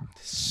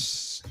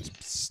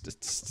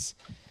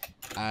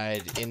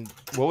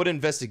 What would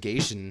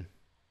investigation?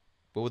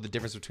 What would the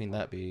difference between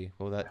that be?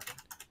 What would that?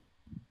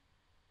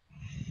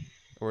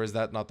 Or is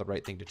that not the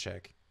right thing to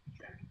check?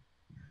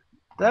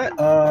 That If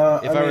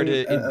I were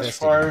to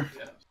investigate.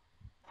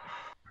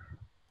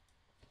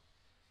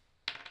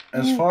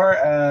 As far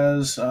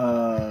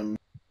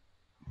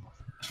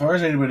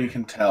as anybody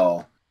can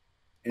tell,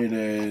 it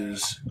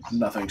is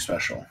nothing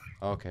special.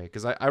 Okay,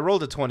 because I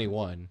rolled a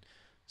 21,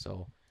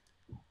 so.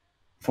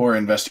 For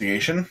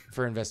investigation?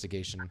 For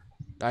investigation.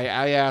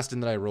 I asked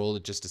and then I rolled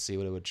it just to see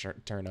what it would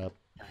turn up.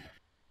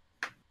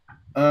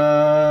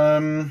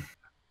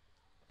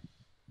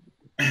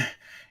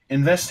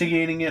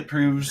 Investigating it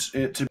proves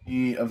it to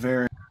be a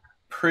very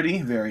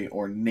pretty, very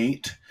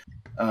ornate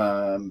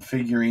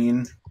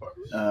figurine.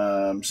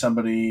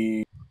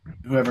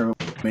 Whoever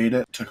made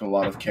it took a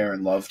lot of care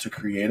and love to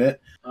create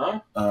it. Huh?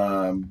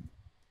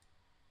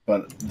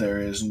 But there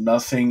is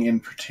nothing in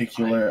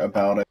particular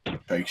about it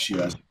that strikes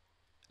you as.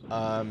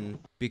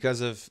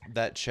 Because of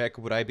that check,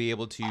 would I be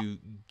able to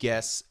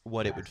guess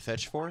what it would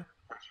fetch for?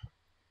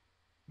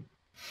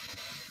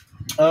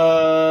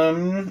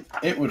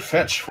 It would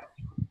fetch.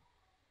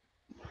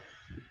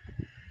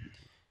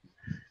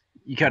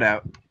 you cut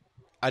out.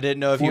 I didn't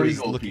know if he 40 was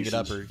gold looking it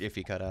up pieces. or if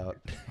he cut out.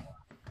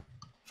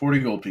 40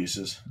 gold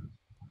pieces.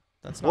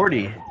 That's not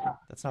 40. bad.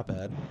 That's not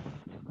bad.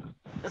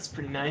 That's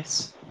pretty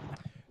nice.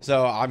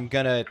 So I'm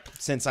gonna,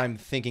 since I'm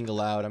thinking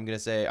aloud, I'm gonna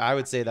say I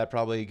would say that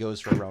probably goes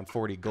for around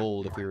 40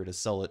 gold if we were to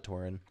sell it,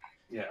 Torin.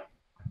 Yeah.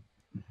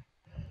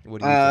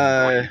 What do you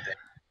think?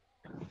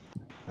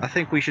 I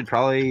think we should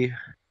probably.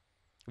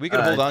 We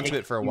could hold on to take-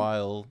 it for a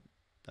while,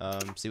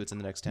 see what's in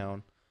the next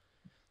town.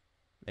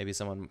 Maybe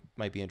someone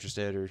might be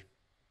interested, or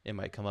it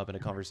might come up in a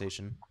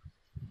conversation.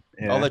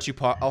 Yeah. I'll let you.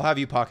 I'll have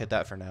you pocket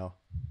that for now.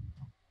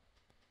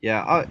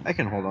 Yeah, I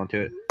can hold on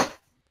to it.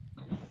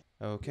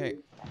 Okay,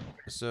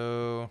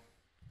 so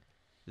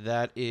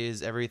that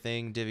is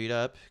everything divvied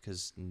up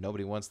because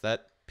nobody wants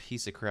that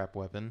piece of crap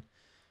weapon.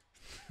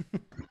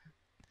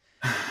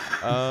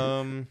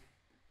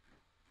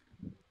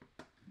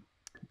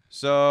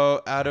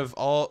 So out of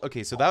all,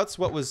 okay, so that's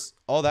what was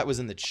all that was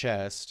in the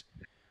chest.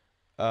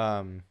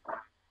 Can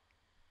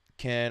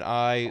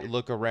I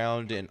look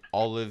around in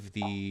all of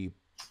the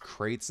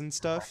crates and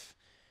stuff,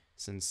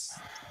 since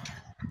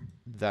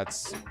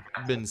that's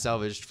been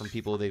salvaged from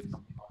people they've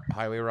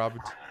highway robbed?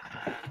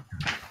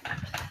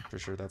 For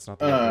sure, that's not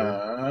the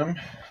right word.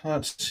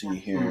 Let's see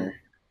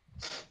here.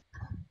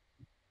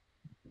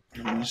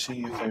 Let me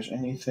see if there's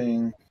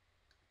anything.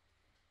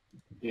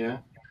 Yeah.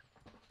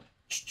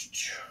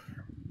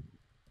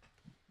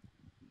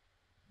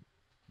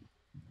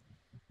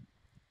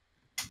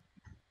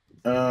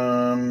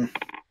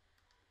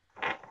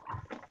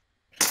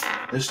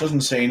 This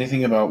doesn't say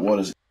anything about what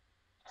is.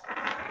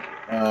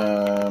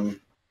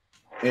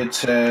 It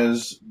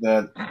says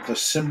that the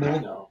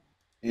symbol No.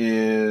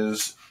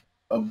 is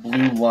a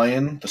blue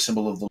lion, the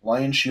symbol of the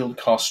Lion Shield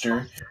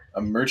Coster,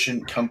 a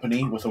merchant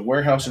company with a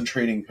warehouse and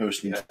trading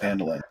post in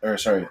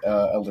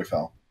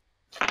Elderfell.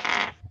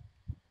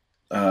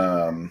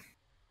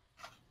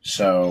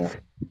 So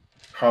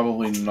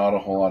probably not a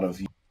whole lot of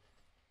use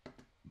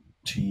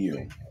to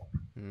you.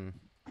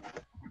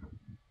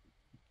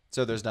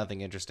 So there's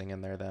nothing interesting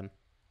in there then.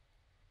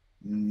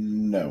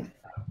 No.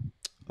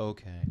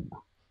 Okay.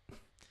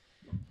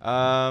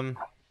 Can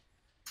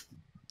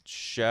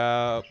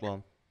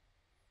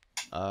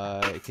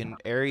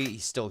Aerie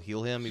still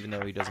heal him even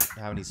though he doesn't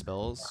have any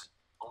spells?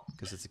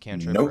 Because it's a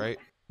cantrip, Nope. right?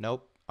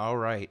 Nope. All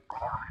right.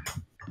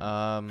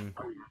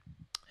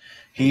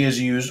 He has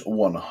used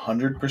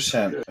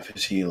 100% of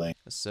his healing.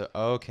 So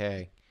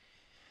okay.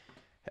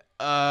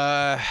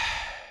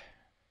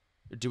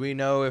 Do we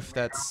know if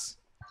that's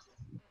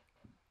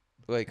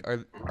like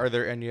are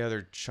there any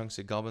other chunks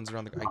of goblins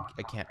around the?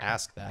 I can't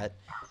ask that.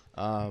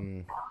 How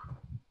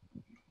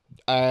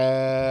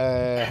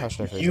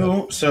should I phrase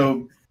that?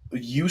 So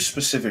you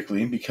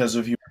specifically, because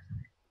of your.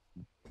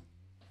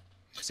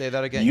 Say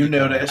that again. You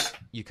notice.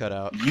 You cut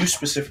out. You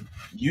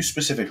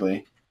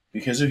specifically,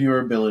 because of your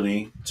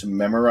ability to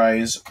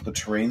memorize the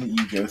terrain that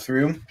you go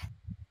through,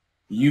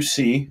 you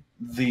see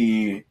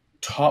the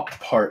top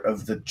part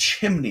of the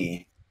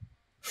chimney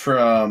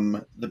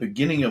from the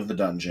beginning of the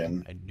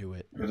dungeon. I knew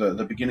it. Or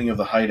the beginning of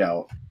the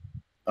hideout,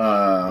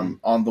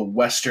 on the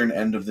western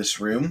end of this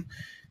room,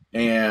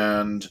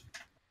 and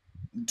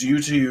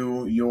due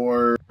to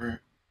your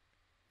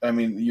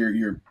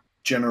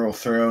general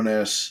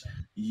thoroughness,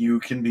 you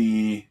can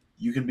be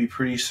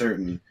pretty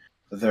certain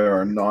that there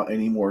are not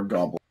any more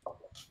goblins.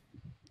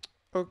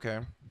 Okay.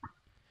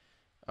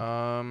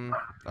 I'm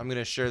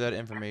gonna share that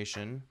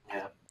information,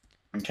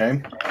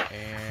 Okay.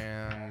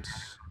 and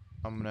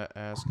I'm gonna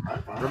ask.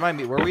 Remind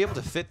me, were we able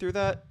to fit through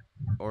that,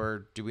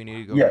 or do we need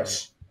to go around?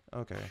 Yes,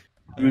 Okay.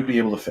 you would be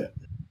able to fit.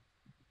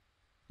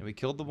 And we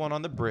killed the one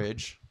on the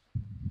bridge,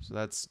 so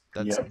that's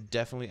Yep.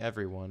 definitely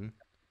everyone.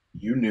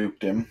 You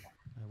nuked him.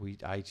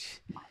 I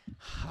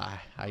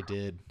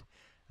did.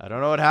 I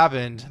don't know what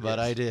happened, but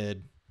I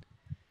did.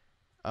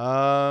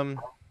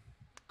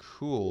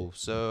 Cool.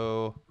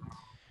 So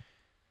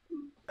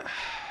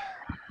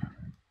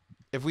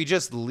if we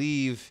just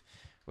leave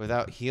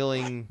without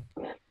healing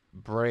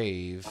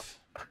Brave,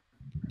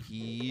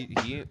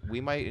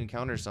 we might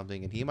encounter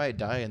something and he might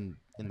die in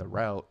the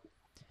route.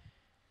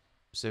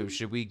 So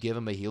should we give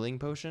him a healing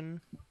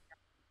potion?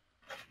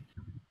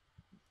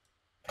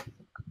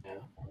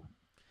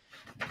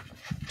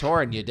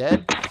 Torin, you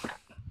dead?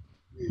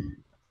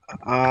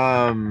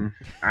 I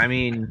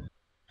mean,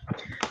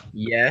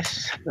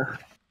 yes.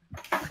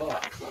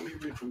 Fuck, let me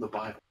read from the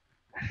Bible.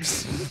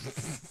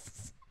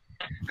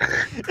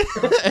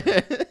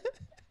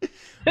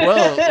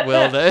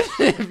 well then,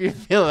 if you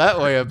feel that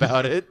way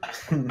about it.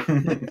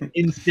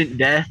 Instant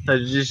death.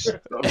 Just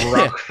a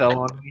rock fell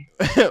on me.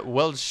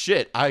 Well,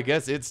 shit. I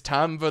guess it's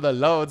time for the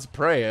Lord's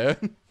Prayer.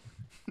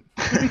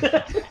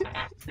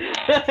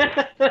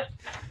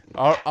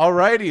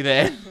 Alrighty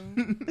then.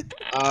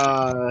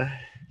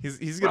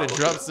 He's gonna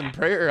drop some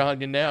prayer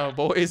on you now,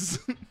 boys.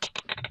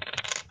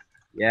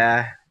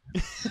 Yeah.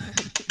 Do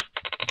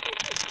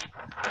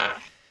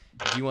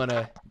you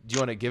wanna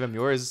give him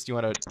yours? Do you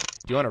wanna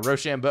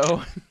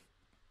Rochambeau?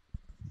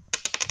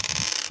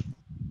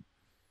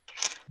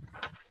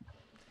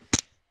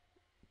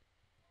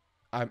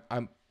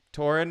 I'm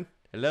Torin.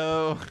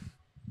 Hello.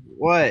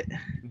 What?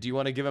 Do you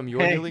want to give him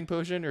your Hey. healing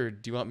potion, or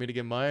do you want me to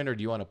give mine, or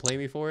do you want to play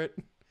me for it?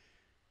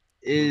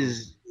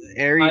 Is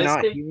Ari I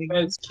not say healing? you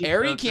guys keep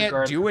Ari those can't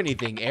regardless. do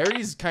anything.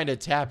 Ari's kind of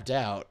tapped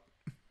out.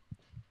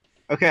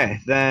 Okay,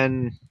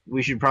 then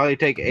we should probably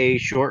take a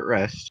short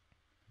rest.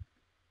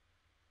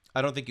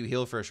 I don't think you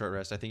heal for a short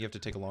rest. I think you have to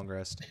take a long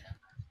rest.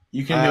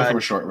 You can heal for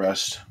a short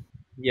rest.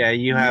 Yeah,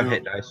 you have You-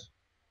 hit dice.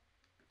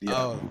 Yeah.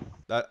 Oh,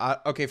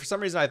 okay. For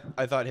some reason,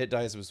 I thought hit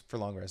dice was for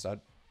long rest.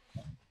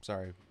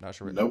 Sorry, not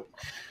sure. Nope.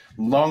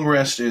 Long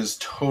rest is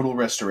total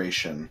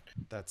restoration.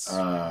 That's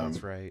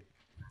right.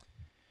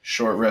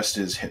 Short rest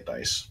is hit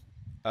dice.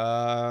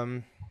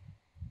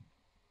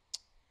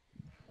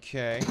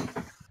 Okay.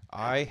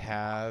 I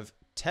have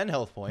 10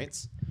 health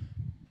points,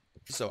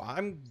 so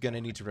I'm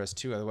gonna need to rest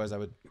too. Otherwise, I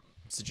would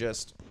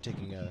suggest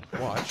taking a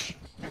watch.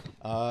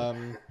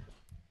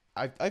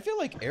 I feel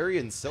like Ari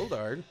and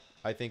Sildar,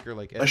 I think, are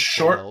like at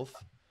full health.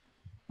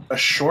 A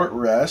short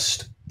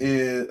rest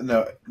is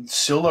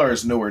Sildar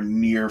is nowhere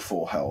near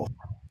full health.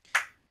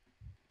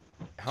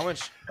 How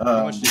much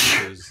did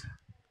he lose?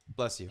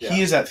 Bless you.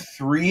 He is at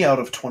 3 out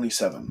of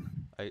 27.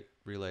 I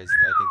realized.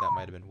 I think that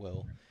might have been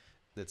Will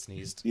that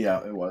sneezed.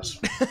 Yeah, it was.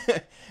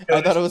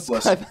 I thought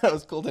it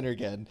was Cold Dinner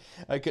again.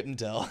 I couldn't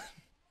tell.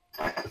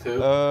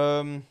 Who?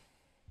 Um.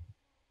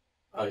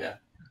 Oh yeah.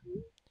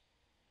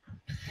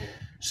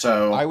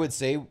 So I would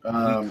say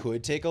we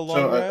could take a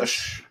long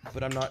rest,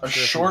 but I'm not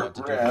sure short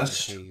if we want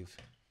to do it in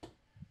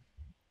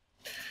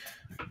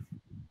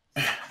the rest.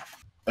 cave.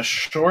 A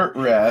short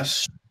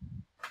rest.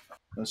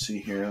 Let's see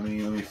here. Let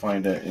me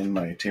find it in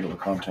my table of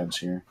contents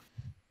here.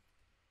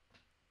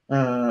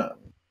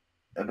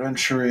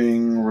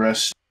 Adventuring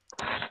rest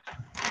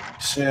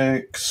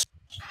 6.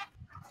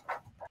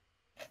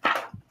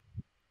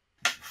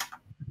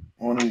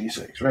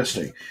 186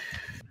 resting.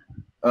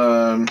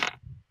 A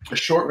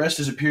short rest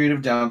is a period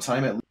of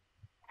downtime at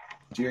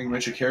during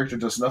which a character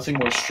does nothing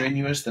more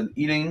strenuous than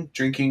eating,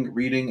 drinking,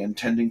 reading, and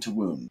tending to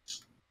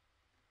wounds.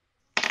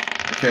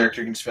 A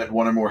character can spend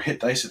 1 or more hit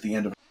dice at the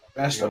end of a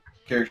rest. Of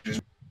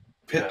character's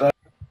hit dice.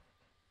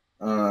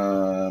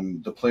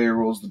 The player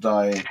rolls the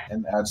die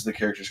and adds the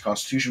character's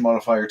Constitution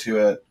modifier to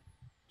it.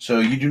 So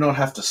you do not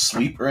have to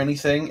sleep or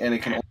anything, and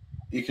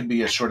it can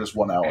be as short as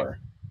 1 hour.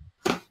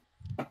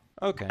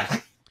 Okay.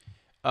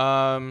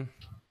 I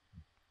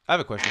have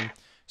a question.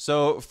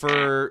 So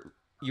for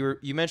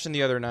you mentioned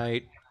the other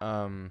night,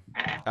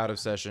 out of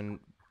session,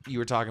 you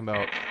were talking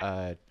about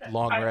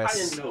long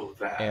rests I know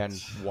that.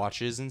 and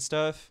watches and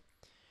stuff.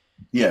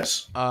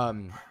 Yes.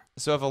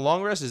 So if a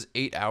long rest is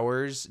 8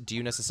 hours, do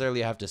you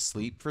necessarily have to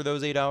sleep for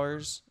those 8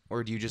 hours,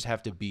 or do you just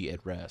have to be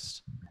at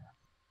rest?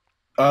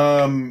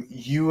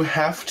 You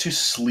have to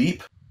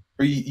sleep,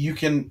 or you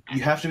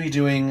have to be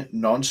doing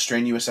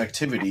non-strenuous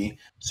activity,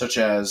 such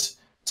as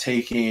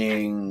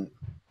taking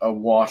a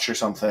watch or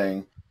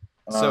something.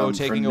 So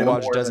taking a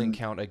watch doesn't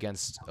count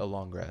against a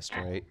long rest,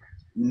 right?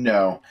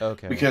 No.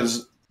 Okay.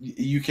 Because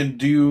you can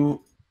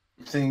do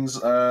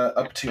things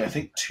up to, I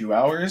think, 2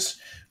 hours,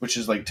 which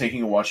is like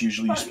taking a watch.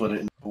 Usually you split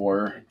it in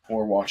four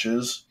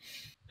watches.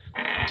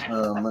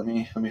 Let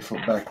me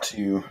flip back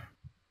to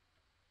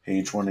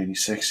page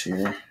 186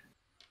 here.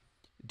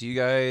 Do you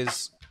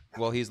guys,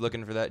 while he's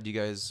looking for that, do you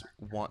guys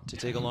want to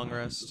take a long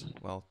rest?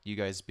 Well, you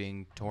guys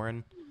being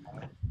Torin.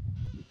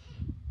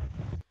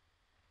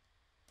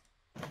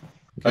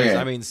 Because Okay.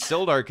 I mean,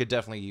 Sildar could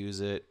definitely use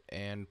it,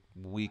 and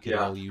we could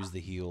Yeah. all use the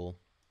heal.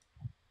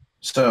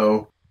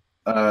 So,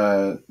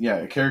 a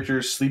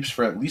character sleeps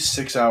for at least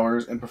 6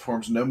 hours and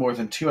performs no more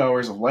than 2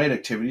 hours of light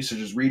activity, such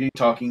as reading,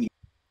 talking.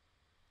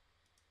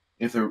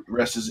 If the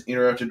rest is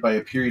interrupted by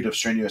a period of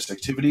strenuous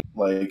activity,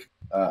 like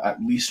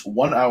at least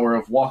 1 hour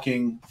of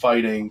walking,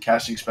 fighting,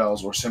 casting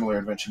spells, or similar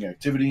adventuring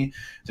activity,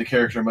 the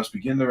character must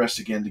begin the rest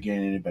again to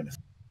gain any benefit.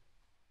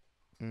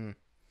 Mm.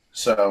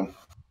 So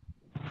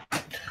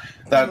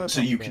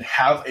you can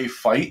have a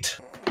fight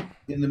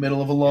in the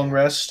middle of a long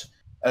rest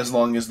as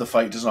long as the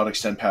fight does not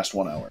extend past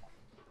 1 hour.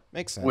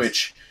 Makes sense.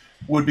 Which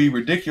would be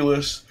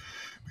ridiculous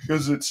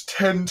because it's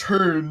 10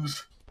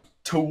 turns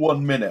to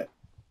 1 minute.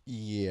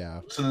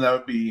 Yeah. So then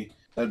that'd be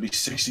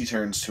 60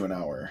 turns to an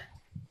hour.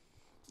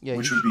 Yeah,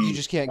 which you, would be you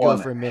just can't go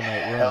for a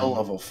midnight hell run.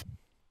 of a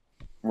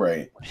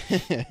right.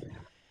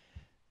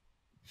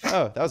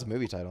 Oh, that was a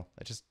movie title.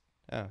 I just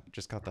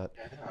got that.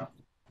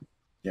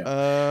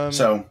 Yeah.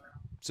 So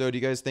do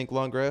you guys think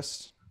long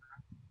rest?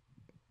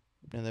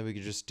 And then we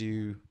could just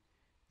do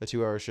a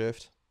 2-hour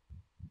shift.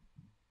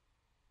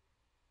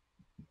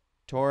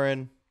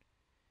 Torin.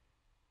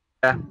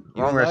 Yeah,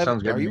 long rest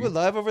sounds good. Are you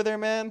alive over there,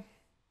 man?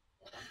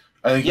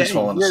 I think he's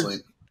falling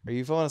asleep. Are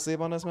you falling asleep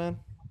on us, man?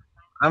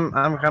 I'm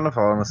kind of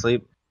falling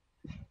asleep.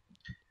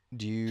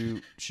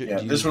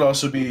 This would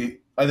also be.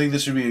 I think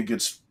this would be a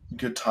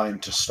good time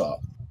to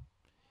stop. Do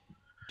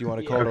you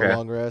want to call it a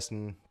long rest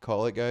and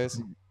call it, guys?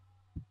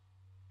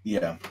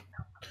 Yeah.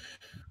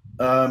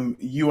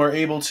 You are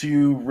able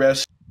to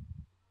rest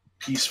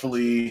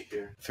peacefully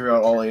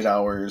throughout all 8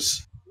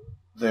 hours.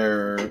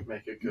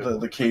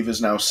 The cave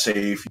is now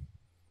safe.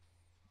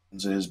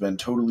 It has been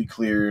totally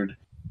cleared.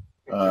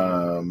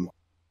 And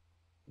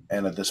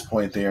at this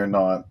point, they are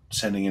not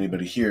sending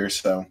anybody here.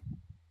 So,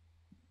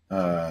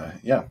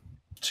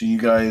 So you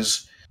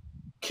guys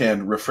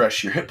can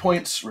refresh your hit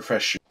points,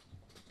 refresh your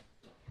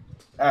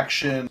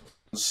actions,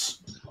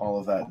 all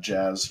of that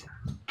jazz.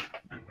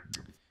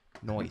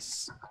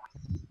 Nice.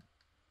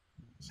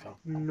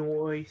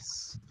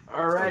 Nice.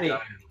 Alrighty.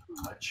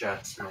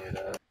 Chat's made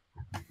a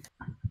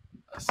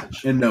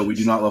And no, we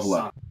do not level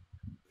up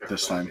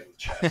this time.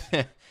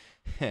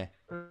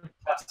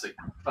 Classic.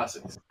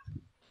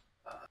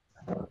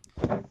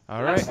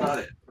 All right. That's not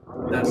it.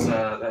 That's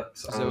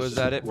So is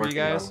that it for you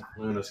guys?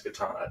 Luna's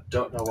guitar. I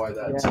don't know why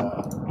that's.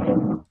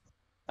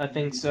 I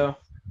think so.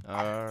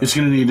 It's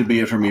going to need to be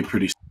it for me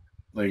pretty soon.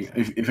 Like,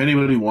 if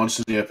anybody wants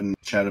to stay up and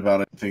chat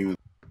about it, I think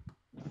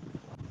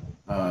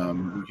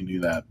we can do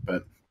that.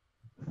 But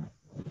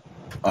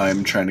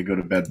I'm trying to go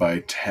to bed by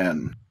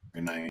 10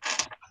 every night.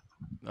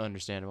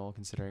 Understandable,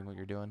 considering what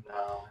you're doing.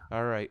 No.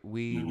 All right,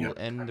 we will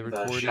end the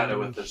recording Shadow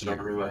with the here.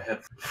 Zorua head.